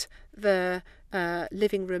dust the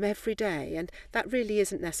living room every day, and that really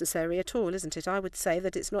isn't necessary at all, isn't it? I would say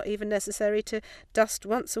that it's not even necessary to dust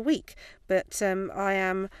once a week, but I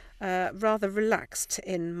am rather relaxed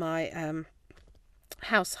in my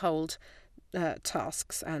household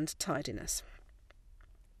tasks and tidiness.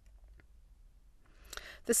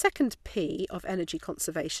 The second P of energy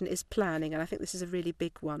conservation is planning, and I think this is a really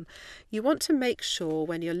big one. You want to make sure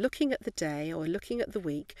when you're looking at the day or looking at the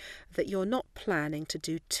week that you're not planning to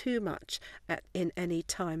do too much in any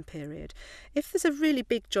time period. If there's a really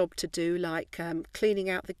big job to do, like cleaning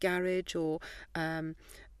out the garage or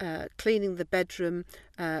cleaning the bedroom,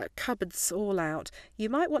 cupboards all out, you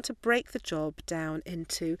might want to break the job down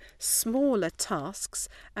into smaller tasks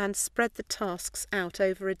and spread the tasks out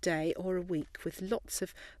over a day or a week with lots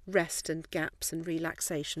of rest and gaps and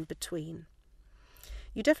relaxation between.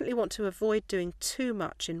 You definitely want to avoid doing too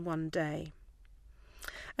much in one day.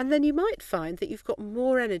 And then you might find that you've got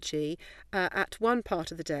more energy at one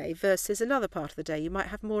part of the day versus another part of the day. You might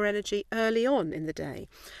have more energy early on in the day.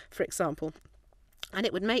 For example, And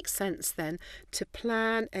it would make sense then to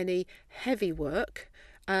plan any heavy work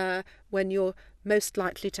when you're most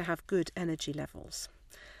likely to have good energy levels.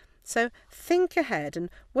 So think ahead and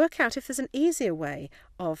work out if there's an easier way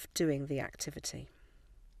of doing the activity.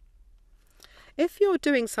 If you're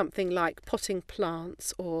doing something like potting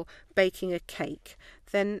plants or baking a cake,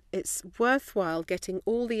 then it's worthwhile getting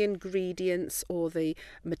all the ingredients or the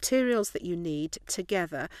materials that you need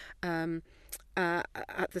together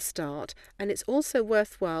at the start. And it's also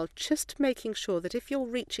worthwhile just making sure that if you're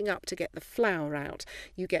reaching up to get the flour out,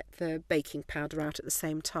 you get the baking powder out at the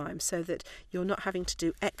same time, so that you're not having to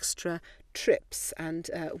do extra trips and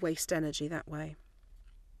waste energy that way.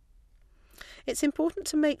 It's important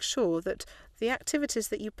to make sure that the activities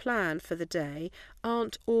that you plan for the day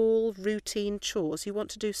aren't all routine chores. You want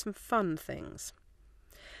to do some fun things.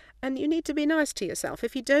 And you need to be nice to yourself.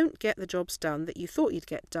 If you don't get the jobs done that you thought you'd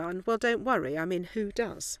get done, well, don't worry. I mean, who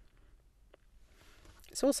does?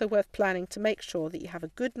 It's also worth planning to make sure that you have a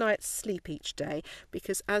good night's sleep each day,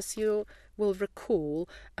 because as you will recall,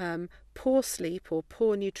 poor sleep or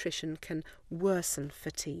poor nutrition can worsen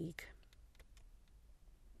fatigue.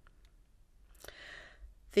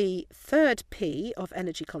 The third P of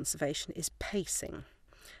energy conservation is pacing.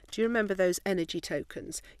 Do you remember those energy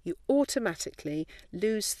tokens? You automatically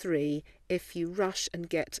lose 3 if you rush and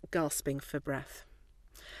get gasping for breath.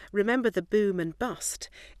 Remember the boom and bust.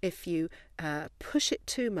 If you push it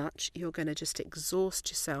too much, you're going to just exhaust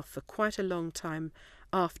yourself for quite a long time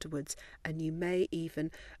afterwards, and you may even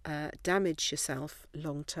damage yourself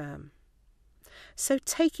long term. So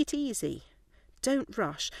take it easy. Don't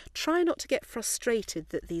rush. Try not to get frustrated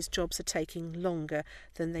that these jobs are taking longer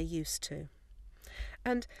than they used to.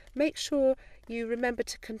 And make sure you remember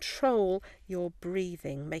to control your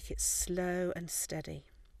breathing. Make it slow and steady.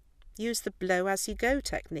 Use the blow as you go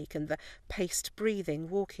technique and the paced breathing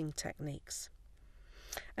walking techniques.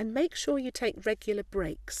 And make sure you take regular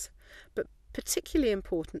breaks. But particularly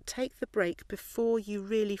important, take the break before you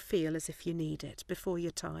really feel as if you need it, before you're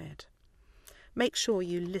tired. Make sure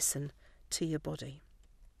you listen to your body.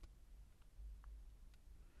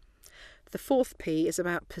 The fourth P is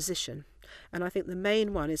about position, and I think the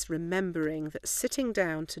main one is remembering that sitting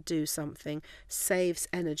down to do something saves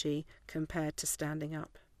energy compared to standing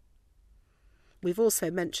up. We've also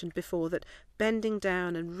mentioned before that bending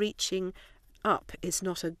down and reaching up is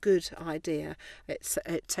not a good idea.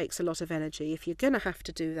 It takes a lot of energy. If you're going to have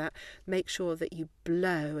to do that, make sure that you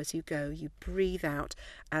blow as you go, you breathe out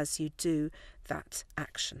as you do that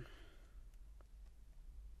action.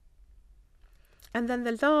 And then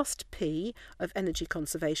the last P of energy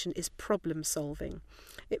conservation is problem solving.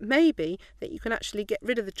 It may be that you can actually get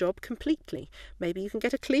rid of the job completely. Maybe you can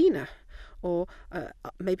get a cleaner, or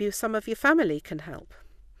maybe some of your family can help.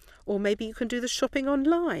 Or maybe you can do the shopping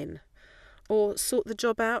online, or sort the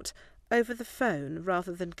job out over the phone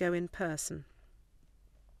rather than go in person.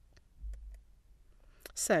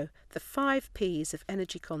 So, the 5 Ps of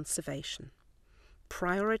energy conservation.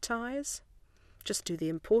 Prioritise. Just do the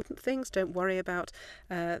important things. Don't worry about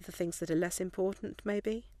the things that are less important,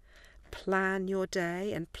 maybe. Plan your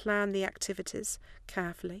day and plan the activities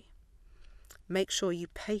carefully. Make sure you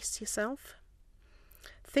pace yourself.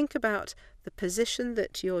 Think about the position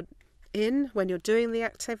that you're in when you're doing the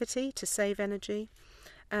activity to save energy.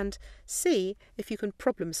 And see if you can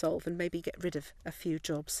problem solve and maybe get rid of a few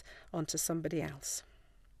jobs onto somebody else.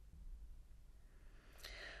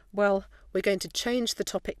 Well, we're going to change the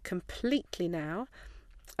topic completely now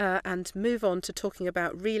and move on to talking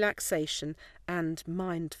about relaxation and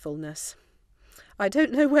mindfulness. I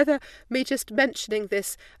don't know whether me just mentioning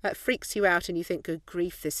this freaks you out and you think, good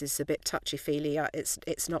grief, this is a bit touchy-feely,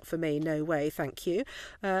 it's not for me, no way, thank you,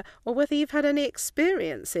 or whether you've had any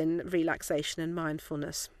experience in relaxation and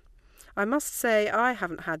mindfulness. I must say I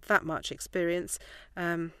haven't had that much experience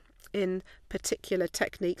in particular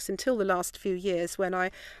techniques until the last few years, when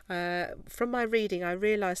from my reading I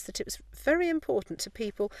realised that it was very important to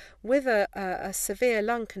people with a severe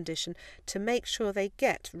lung condition to make sure they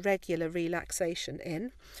get regular relaxation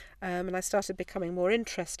in. And I started becoming more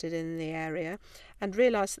interested in the area and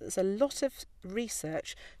realised that there's a lot of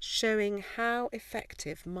research showing how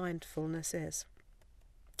effective mindfulness is.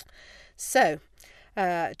 So,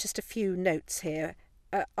 just a few notes here.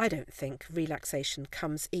 I don't think relaxation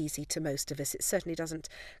comes easy to most of us. It certainly doesn't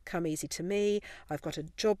come easy to me. I've got a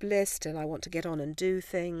job list and I want to get on and do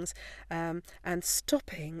things. And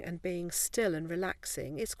stopping and being still and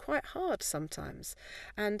relaxing is quite hard sometimes.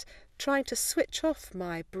 And trying to switch off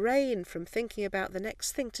my brain from thinking about the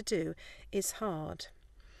next thing to do is hard.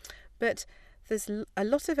 But there's a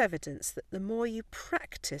lot of evidence that the more you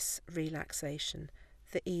practice relaxation,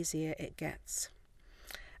 the easier it gets.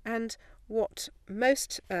 And what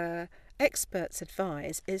most experts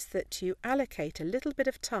advise is that you allocate a little bit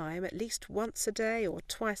of time, at least once a day or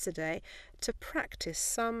twice a day, to practice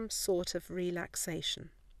some sort of relaxation.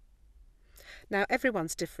 Now,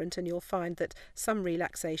 everyone's different, and you'll find that some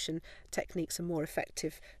relaxation techniques are more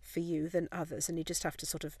effective for you than others, and you just have to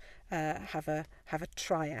sort of have a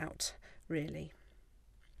try out, really.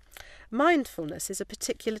 Mindfulness is a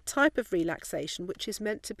particular type of relaxation which is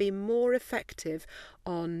meant to be more effective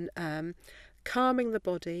on calming the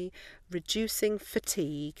body, reducing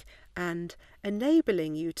fatigue, and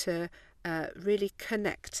enabling you to really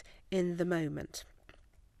connect in the moment.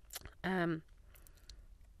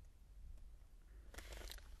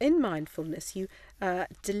 In mindfulness, you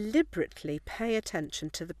deliberately pay attention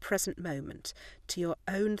to the present moment, to your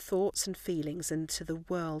own thoughts and feelings, and to the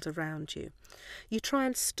world around you. You try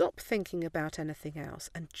and stop thinking about anything else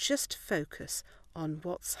and just focus on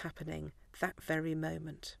what's happening that very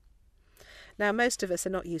moment. Now, most of us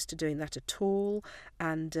are not used to doing that at all,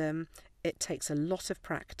 and it takes a lot of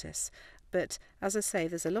practice. But as I say,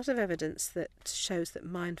 there's a lot of evidence that shows that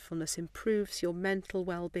mindfulness improves your mental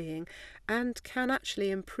well-being and can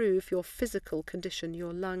actually improve your physical condition,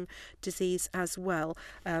 your lung disease as well.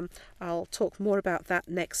 I'll talk more about that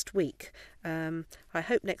next week. I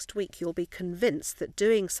hope next week you'll be convinced that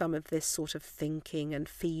doing some of this sort of thinking and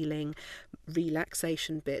feeling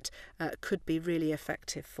relaxation bit could be really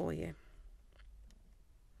effective for you.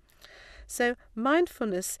 So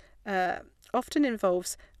mindfulness often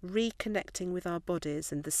involves reconnecting with our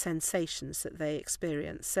bodies and the sensations that they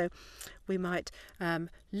experience. So we might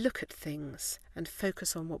look at things and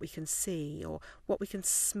focus on what we can see or what we can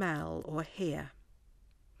smell or hear.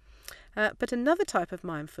 But another type of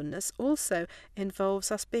mindfulness also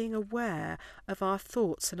involves us being aware of our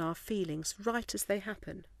thoughts and our feelings right as they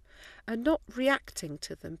happen, and not reacting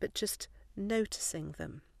to them, but just noticing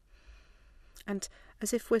them. And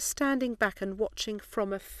as if we're standing back and watching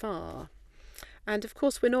from afar. And of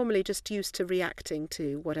course, we're normally just used to reacting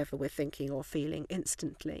to whatever we're thinking or feeling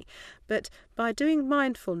instantly. But by doing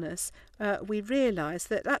mindfulness, we realise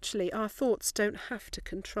that actually our thoughts don't have to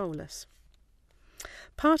control us.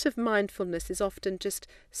 Part of mindfulness is often just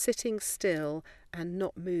sitting still and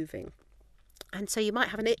not moving. And so you might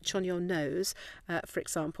have an itch on your nose, for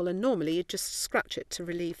example, and normally you just scratch it to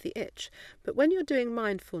relieve the itch. But when you're doing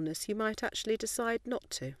mindfulness, you might actually decide not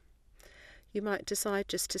to. You might decide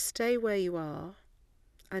just to stay where you are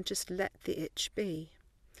and just let the itch be.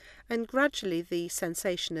 And gradually the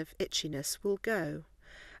sensation of itchiness will go,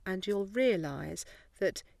 and you'll realise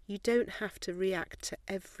that you don't have to react to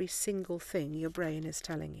every single thing your brain is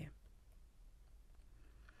telling you.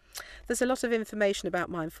 There's a lot of information about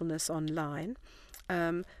mindfulness online.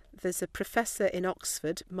 There's a professor in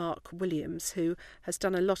Oxford, Mark Williams, who has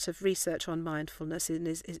done a lot of research on mindfulness and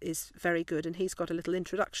is very good, and he's got a little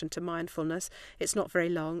introduction to mindfulness. It's not very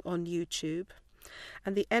long, on YouTube.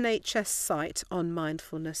 And the NHS site on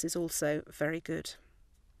mindfulness is also very good.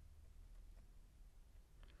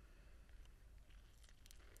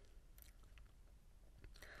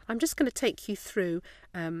 I'm just going to take you through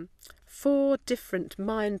 4 different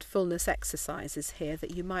mindfulness exercises here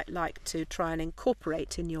that you might like to try and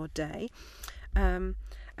incorporate in your day. The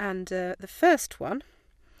first one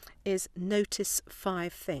is notice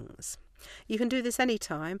 5 things. You can do this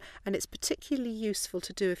anytime, and it's particularly useful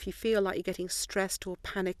to do if you feel like you're getting stressed or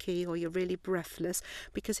panicky or you're really breathless,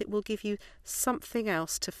 because it will give you something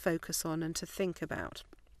else to focus on and to think about.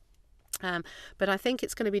 But I think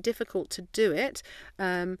it's going to be difficult to do it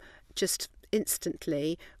just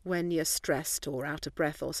instantly when you're stressed or out of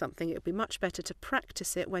breath or something. It would be much better to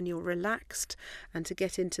practice it when you're relaxed and to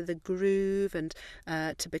get into the groove and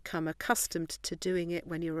to become accustomed to doing it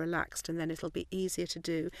when you're relaxed, and then it'll be easier to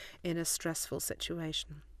do in a stressful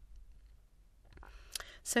situation.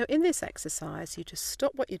 So in this exercise, you just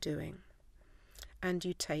stop what you're doing and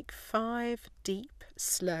you take 5 deep,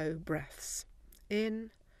 slow breaths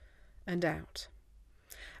in and out.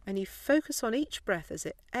 And you focus on each breath as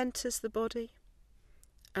it enters the body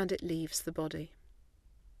and it leaves the body.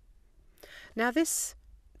 Now, this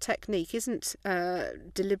technique isn't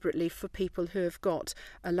deliberately for people who have got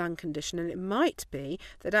a lung condition, and it might be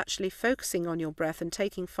that actually focusing on your breath and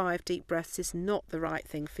taking 5 deep breaths is not the right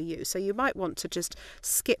thing for you. So you might want to just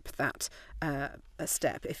skip that a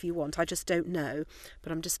step if you want. I just don't know,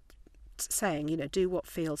 but I'm just saying, do what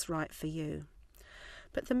feels right for you.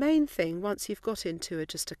 But the main thing, once you've got into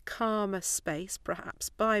just a calmer space, perhaps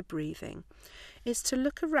by breathing, is to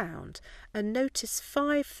look around and notice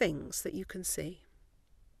 5 things that you can see.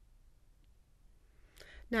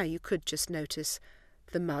 Now, you could just notice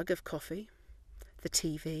the mug of coffee, the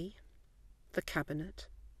TV, the cabinet,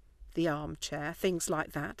 the armchair, things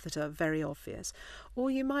like that are very obvious. Or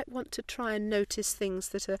you might want to try and notice things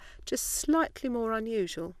that are just slightly more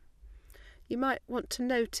unusual. You might want to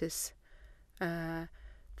notice the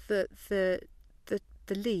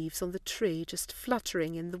leaves on the tree just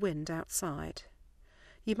fluttering in the wind outside.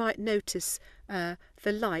 You might notice the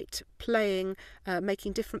light playing,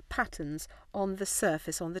 making different patterns on the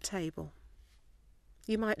surface on the table.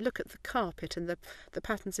 You might look at the carpet and the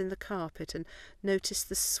patterns in the carpet and notice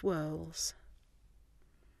the swirls.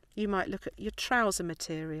 You might look at your trouser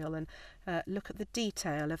material and look at the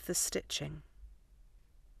detail of the stitching.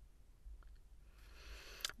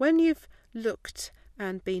 When you've looked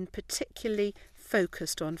and been particularly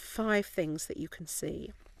focused on 5 things that you can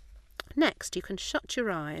see, next you can shut your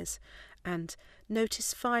eyes and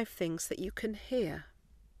notice 5 things that you can hear.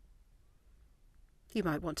 You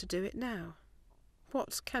might want to do it now.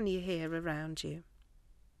 What can you hear around you?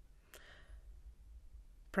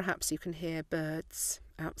 Perhaps you can hear birds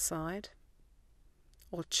outside,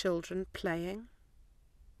 or children playing.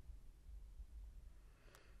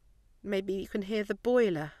 Maybe you can hear the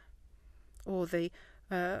boiler or the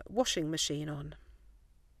washing machine on,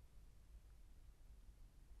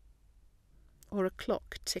 or a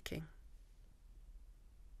clock ticking.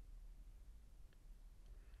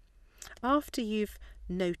 After you've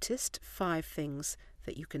noticed 5 things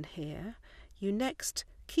that you can hear, you next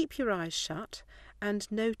keep your eyes shut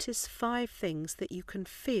and notice 5 things that you can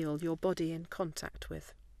feel your body in contact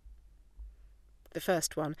with. The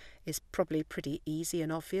first one is probably pretty easy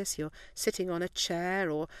and obvious. You're sitting on a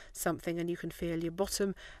chair or something and you can feel your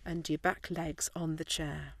bottom and your back legs on the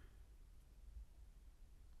chair.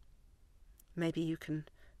 Maybe you can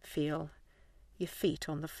feel your feet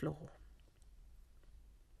on the floor.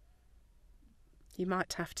 You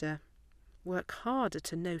might have to work harder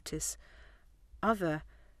to notice other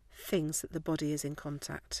things that the body is in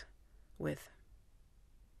contact with.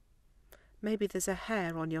 Maybe there's a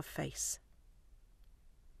hair on your face,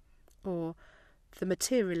 or the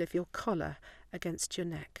material of your collar against your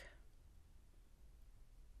neck.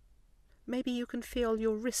 Maybe you can feel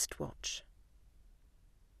your wristwatch.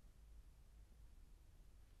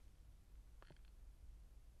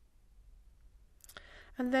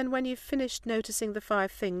 And then when you've finished noticing the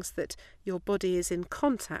 5 things that your body is in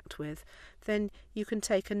contact with, then you can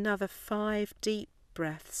take another 5 deep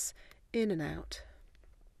breaths in and out,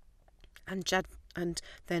 and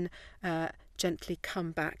then gently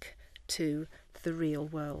come back to the real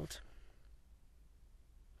world.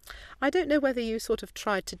 I don't know whether you sort of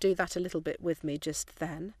tried to do that a little bit with me just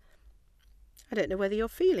then. I don't know whether you're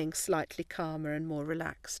feeling slightly calmer and more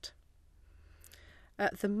relaxed.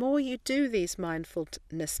 The more you do these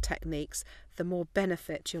mindfulness techniques, the more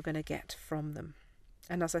benefit you're going to get from them.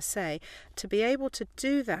 And as I say, to be able to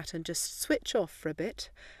do that and just switch off for a bit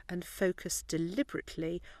and focus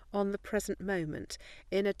deliberately on the present moment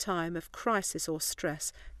in a time of crisis or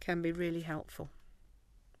stress can be really helpful.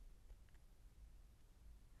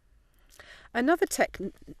 Another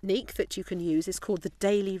technique that you can use is called the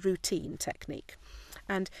daily routine technique.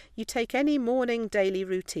 And you take any morning daily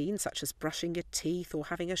routine, such as brushing your teeth or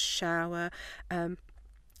having a shower,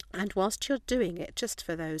 and whilst you're doing it, just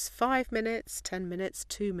for those 5 minutes, 10 minutes,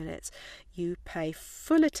 2 minutes, you pay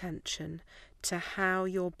full attention to how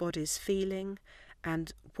your body's feeling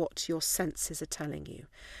and what your senses are telling you.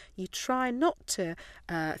 You try not to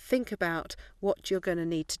think about what you're going to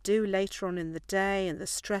need to do later on in the day and the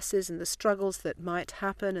stresses and the struggles that might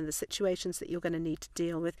happen and the situations that you're going to need to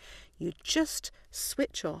deal with. You just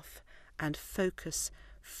switch off and focus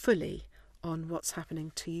fully on what's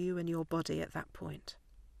happening to you and your body at that point.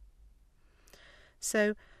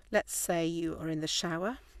 So let's say you are in the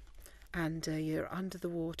shower and you're under the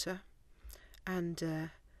water and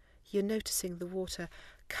you're noticing the water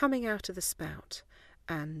coming out of the spout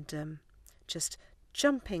and just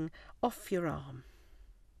jumping off your arm.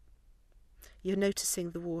 You're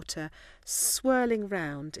noticing the water swirling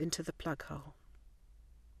round into the plug hole.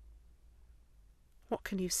 What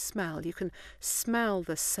can you smell? You can smell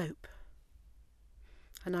the soap.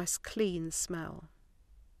 A nice clean smell.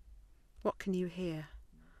 What can you hear?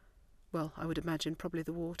 Well, I would imagine probably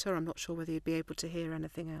the water. I'm not sure whether you'd be able to hear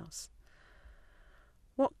anything else.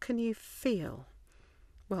 What can you feel?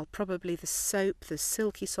 Well, probably the soap, the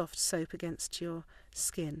silky soft soap against your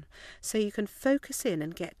skin. So you can focus in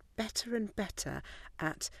and get better and better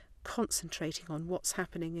at concentrating on what's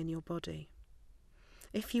happening in your body.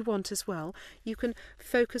 If you want as well, you can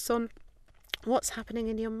focus on what's happening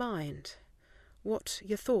in your mind, what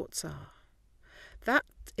your thoughts are. That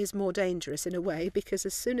is more dangerous in a way, because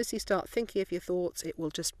as soon as you start thinking of your thoughts, it will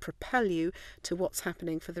just propel you to what's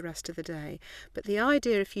happening for the rest of the day. But the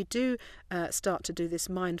idea, if you do start to do this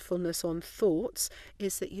mindfulness on thoughts,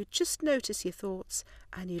 is that you just notice your thoughts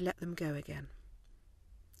and you let them go again.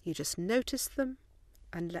 You just notice them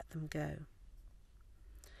and let them go.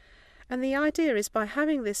 And the idea is, by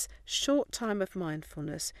having this short time of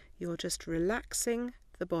mindfulness, you're just relaxing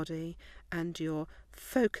the body and you're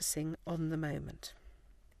focusing on the moment.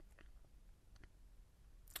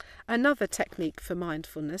 Another technique for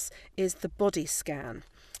mindfulness is the body scan.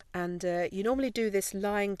 And you normally do this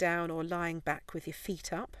lying down or lying back with your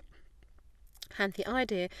feet up. And the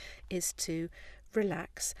idea is to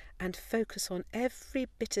relax and focus on every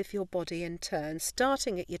bit of your body in turn,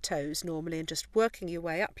 starting at your toes normally and just working your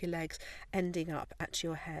way up your legs, ending up at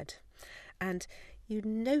your head. And you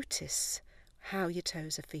notice how your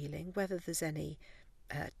toes are feeling, whether there's any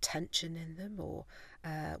tension in them, or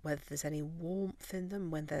whether there's any warmth in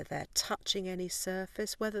them, whether they're touching any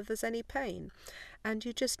surface, whether there's any pain. And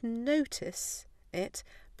you just notice it,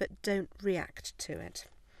 but don't react to it.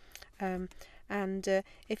 And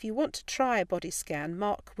if you want to try a body scan,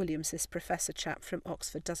 Mark Williams, this professor chap from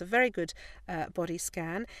Oxford, does a very good body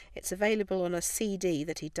scan. It's available on a CD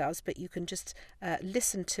that he does, but you can just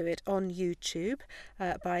listen to it on YouTube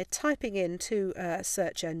by typing into a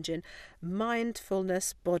search engine,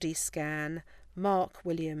 mindfulness body scan, Mark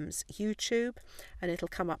Williams YouTube, and it'll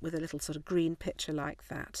come up with a little sort of green picture like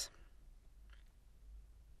that.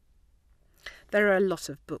 There are a lot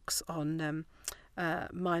of books on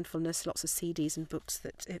mindfulness, lots of CDs and books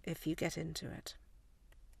that if you get into it.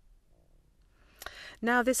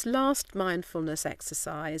 Now, this last mindfulness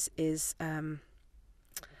exercise is, I'm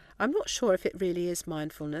not sure if it really is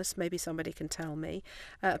mindfulness, maybe somebody can tell me,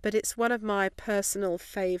 but it's one of my personal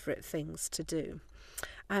favourite things to do.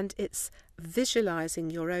 And it's visualising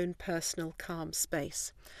your own personal calm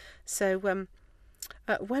space. So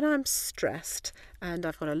when I'm stressed and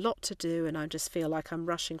I've got a lot to do and I just feel like I'm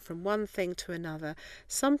rushing from one thing to another,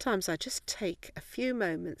 sometimes I just take a few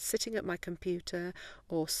moments sitting at my computer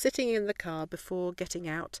or sitting in the car before getting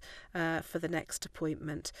out for the next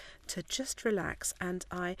appointment to just relax, and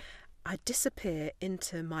I disappear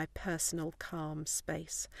into my personal calm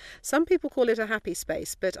space. Some people call it a happy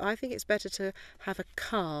space, but I think it's better to have a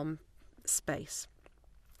calm space.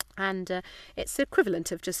 And it's the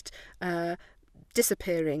equivalent of just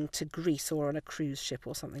disappearing to Greece or on a cruise ship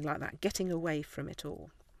or something like that, getting away from it all.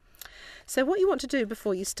 So what you want to do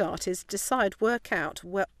before you start is work out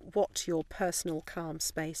what your personal calm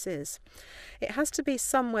space is. It has to be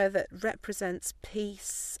somewhere that represents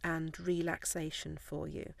peace and relaxation for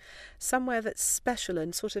you, somewhere that's special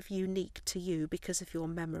and sort of unique to you because of your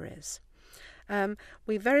memories.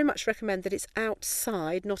 We very much recommend that it's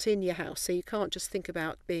outside, not in your house. So you can't just think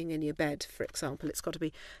about being in your bed, for example. It's got to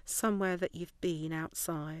be somewhere that you've been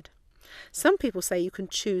outside. Some people say you can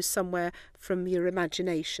choose somewhere from your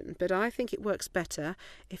imagination, but I think it works better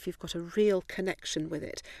if you've got a real connection with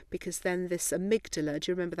it, because then this amygdala,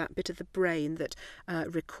 do you remember that bit of the brain that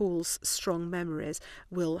recalls strong memories,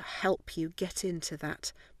 will help you get into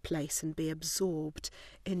that place and be absorbed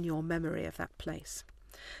in your memory of that place.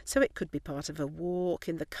 So it could be part of a walk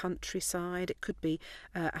in the countryside, it could be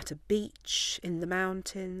at a beach, in the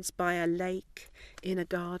mountains, by a lake, in a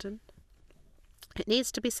garden. It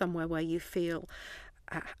needs to be somewhere where you felt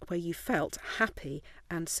happy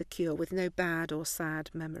and secure, with no bad or sad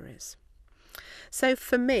memories. So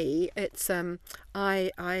for me, it's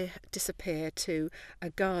I disappear to a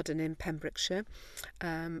garden in Pembrokeshire,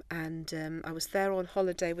 and I was there on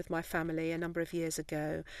holiday with my family a number of years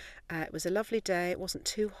ago. It was a lovely day. It wasn't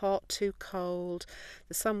too hot, too cold.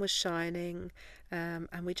 The sun was shining,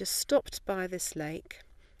 and we just stopped by this lake,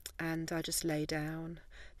 and I just lay down.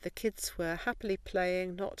 The kids were happily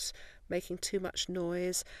playing, not making too much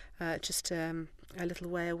noise, just a little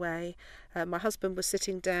way away. My husband was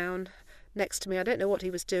sitting down next to me. I don't know what he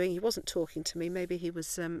was doing. He wasn't talking to me. Maybe he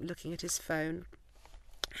was looking at his phone.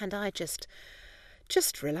 And I just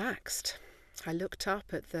relaxed. I looked up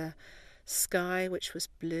at the sky, which was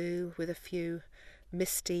blue with a few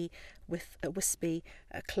wispy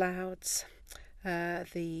clouds.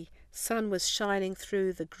 The sun was shining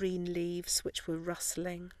through the green leaves, which were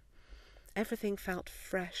rustling. Everything felt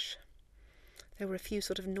fresh. There were a few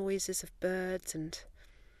sort of noises of birds, and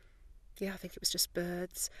I think it was just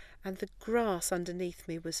birds, and the grass underneath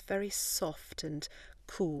me was very soft and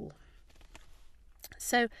cool.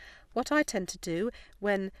 So What I tend to do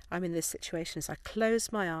when I'm in this situation is I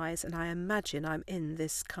close my eyes and I imagine I'm in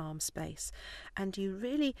this calm space. And you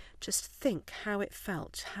really just think how it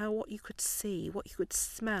felt, what you could see, what you could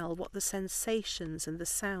smell, what the sensations and the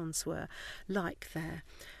sounds were like there.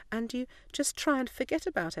 And you just try and forget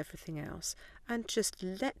about everything else and just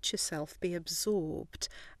let yourself be absorbed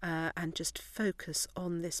and just focus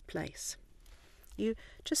on this place. You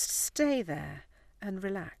just stay there and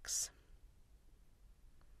relax.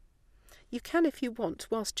 You can, if you want,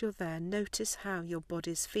 whilst you're there, notice how your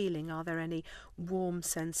body's feeling. Are there any warm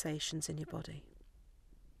sensations in your body?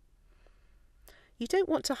 You don't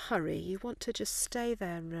want to hurry, you want to just stay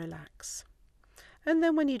there and relax. And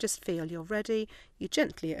then when you just feel you're ready, you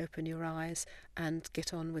gently open your eyes and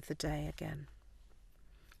get on with the day again.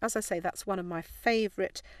 As I say, that's one of my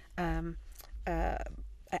favourite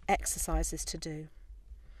exercises to do.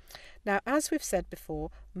 Now, as we've said before,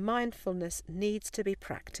 mindfulness needs to be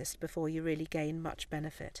practiced before you really gain much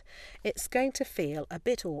benefit. It's going to feel a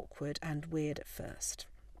bit awkward and weird at first.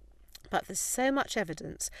 But there's so much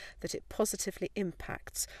evidence that it positively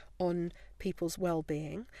impacts on people's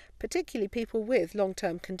well-being, particularly people with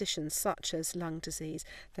long-term conditions such as lung disease,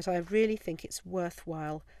 that I really think it's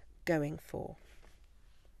worthwhile going for.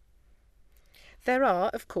 There are,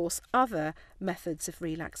 of course, other methods of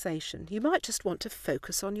relaxation. You might just want to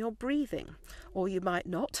focus on your breathing, or you might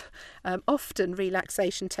not. Often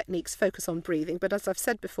relaxation techniques focus on breathing, but as I've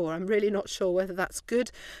said before, I'm really not sure whether that's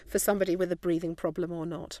good for somebody with a breathing problem or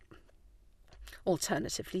not.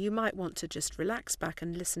 Alternatively, you might want to just relax back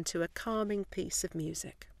and listen to a calming piece of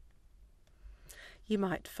music. You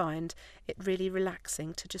might find it really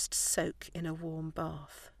relaxing to just soak in a warm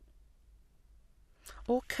bath.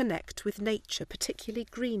 Or connect with nature, particularly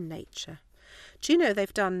green nature. Do you know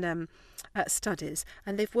they've done studies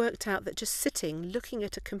and they've worked out that just sitting, looking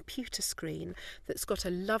at a computer screen that's got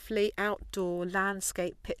a lovely outdoor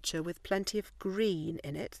landscape picture with plenty of green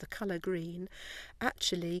in it, the colour green,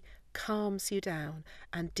 actually calms you down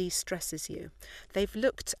and de-stresses you. They've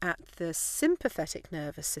looked at the sympathetic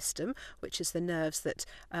nervous system, which is the nerves that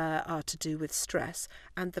are to do with stress,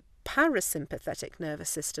 and the parasympathetic nervous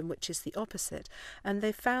system, which is the opposite. And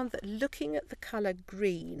they found that looking at the colour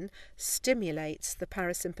green stimulates the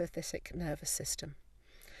parasympathetic nervous system.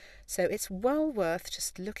 So it's well worth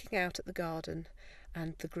just looking out at the garden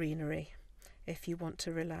and the greenery if you want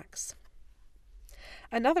to relax.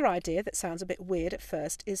 Another idea that sounds a bit weird at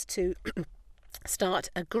first is to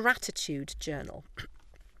start a gratitude journal.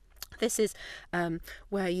 This is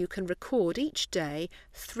where you can record each day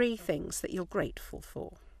 3 things that you're grateful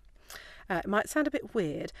for. It might sound a bit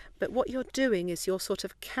weird, but what you're doing is you're sort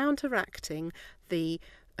of counteracting the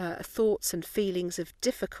thoughts and feelings of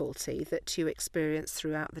difficulty that you experience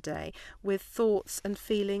throughout the day with thoughts and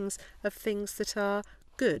feelings of things that are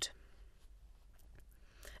good.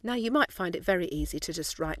 Now, you might find it very easy to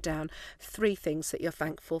just write down 3 things that you're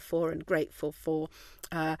thankful for and grateful for.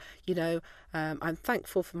 I'm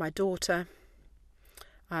thankful for my daughter.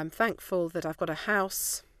 I'm thankful that I've got a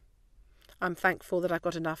house. I'm thankful that I've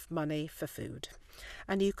got enough money for food.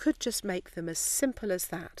 And you could just make them as simple as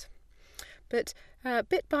that. But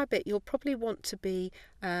bit by bit, you'll probably want to be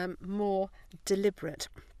more deliberate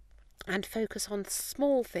and focus on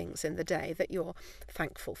small things in the day that you're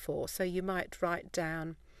thankful for. So you might write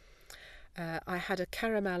down, I had a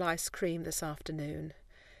caramel ice cream this afternoon.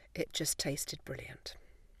 It just tasted brilliant.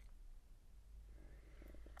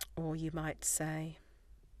 Or you might say,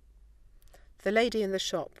 the lady in the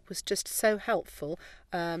shop was just so helpful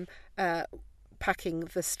packing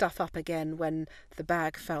the stuff up again when the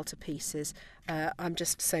bag fell to pieces. I'm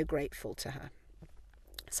just so grateful to her.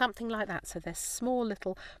 Something like that. So there's small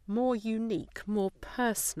little, more unique, more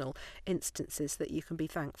personal instances that you can be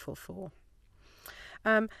thankful for.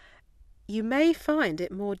 You may find it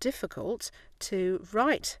more difficult to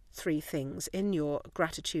write 3 things in your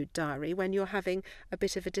gratitude diary when you're having a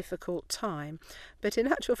bit of a difficult time. But in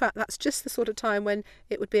actual fact, that's just the sort of time when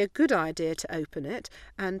it would be a good idea to open it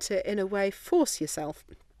and to, in a way, force yourself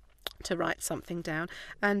to write something down.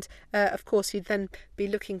 And of course, you'd then be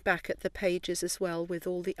looking back at the pages as well with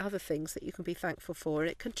all the other things that you can be thankful for. And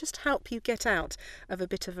it can just help you get out of a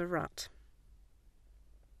bit of a rut.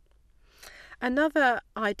 Another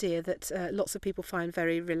idea that lots of people find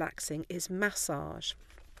very relaxing is massage.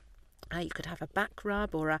 You could have a back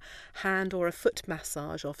rub or a hand or a foot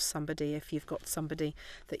massage off somebody if you've got somebody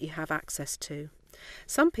that you have access to.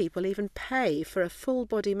 Some people even pay for a full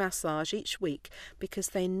body massage each week because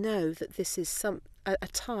they know that this is a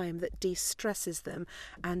time that de-stresses them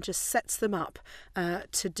and just sets them up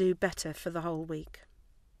to do better for the whole week.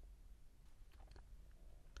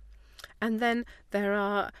 And then there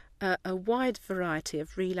are a wide variety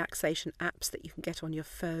of relaxation apps that you can get on your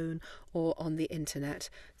phone or on the internet.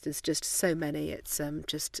 There's just so many, it's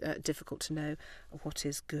just difficult to know what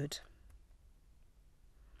is good.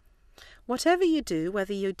 Whatever you do,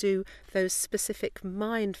 whether you do those specific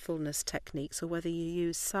mindfulness techniques or whether you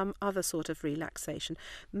use some other sort of relaxation,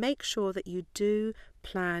 make sure that you do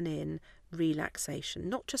plan in relaxation,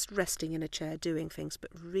 not just resting in a chair doing things,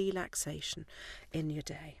 but relaxation in your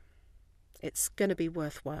day. It's going to be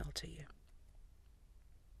worthwhile to you.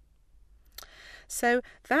 So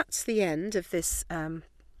that's the end of this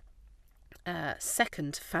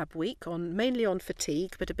second FAB week, mainly on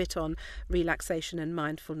fatigue, but a bit on relaxation and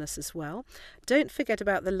mindfulness as well. Don't forget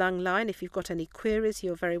about the lung line. If you've got any queries,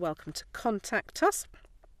 you're very welcome to contact us.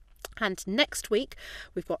 And next week,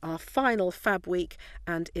 we've got our final FAB week,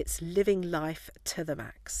 and it's living life to the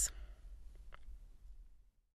max.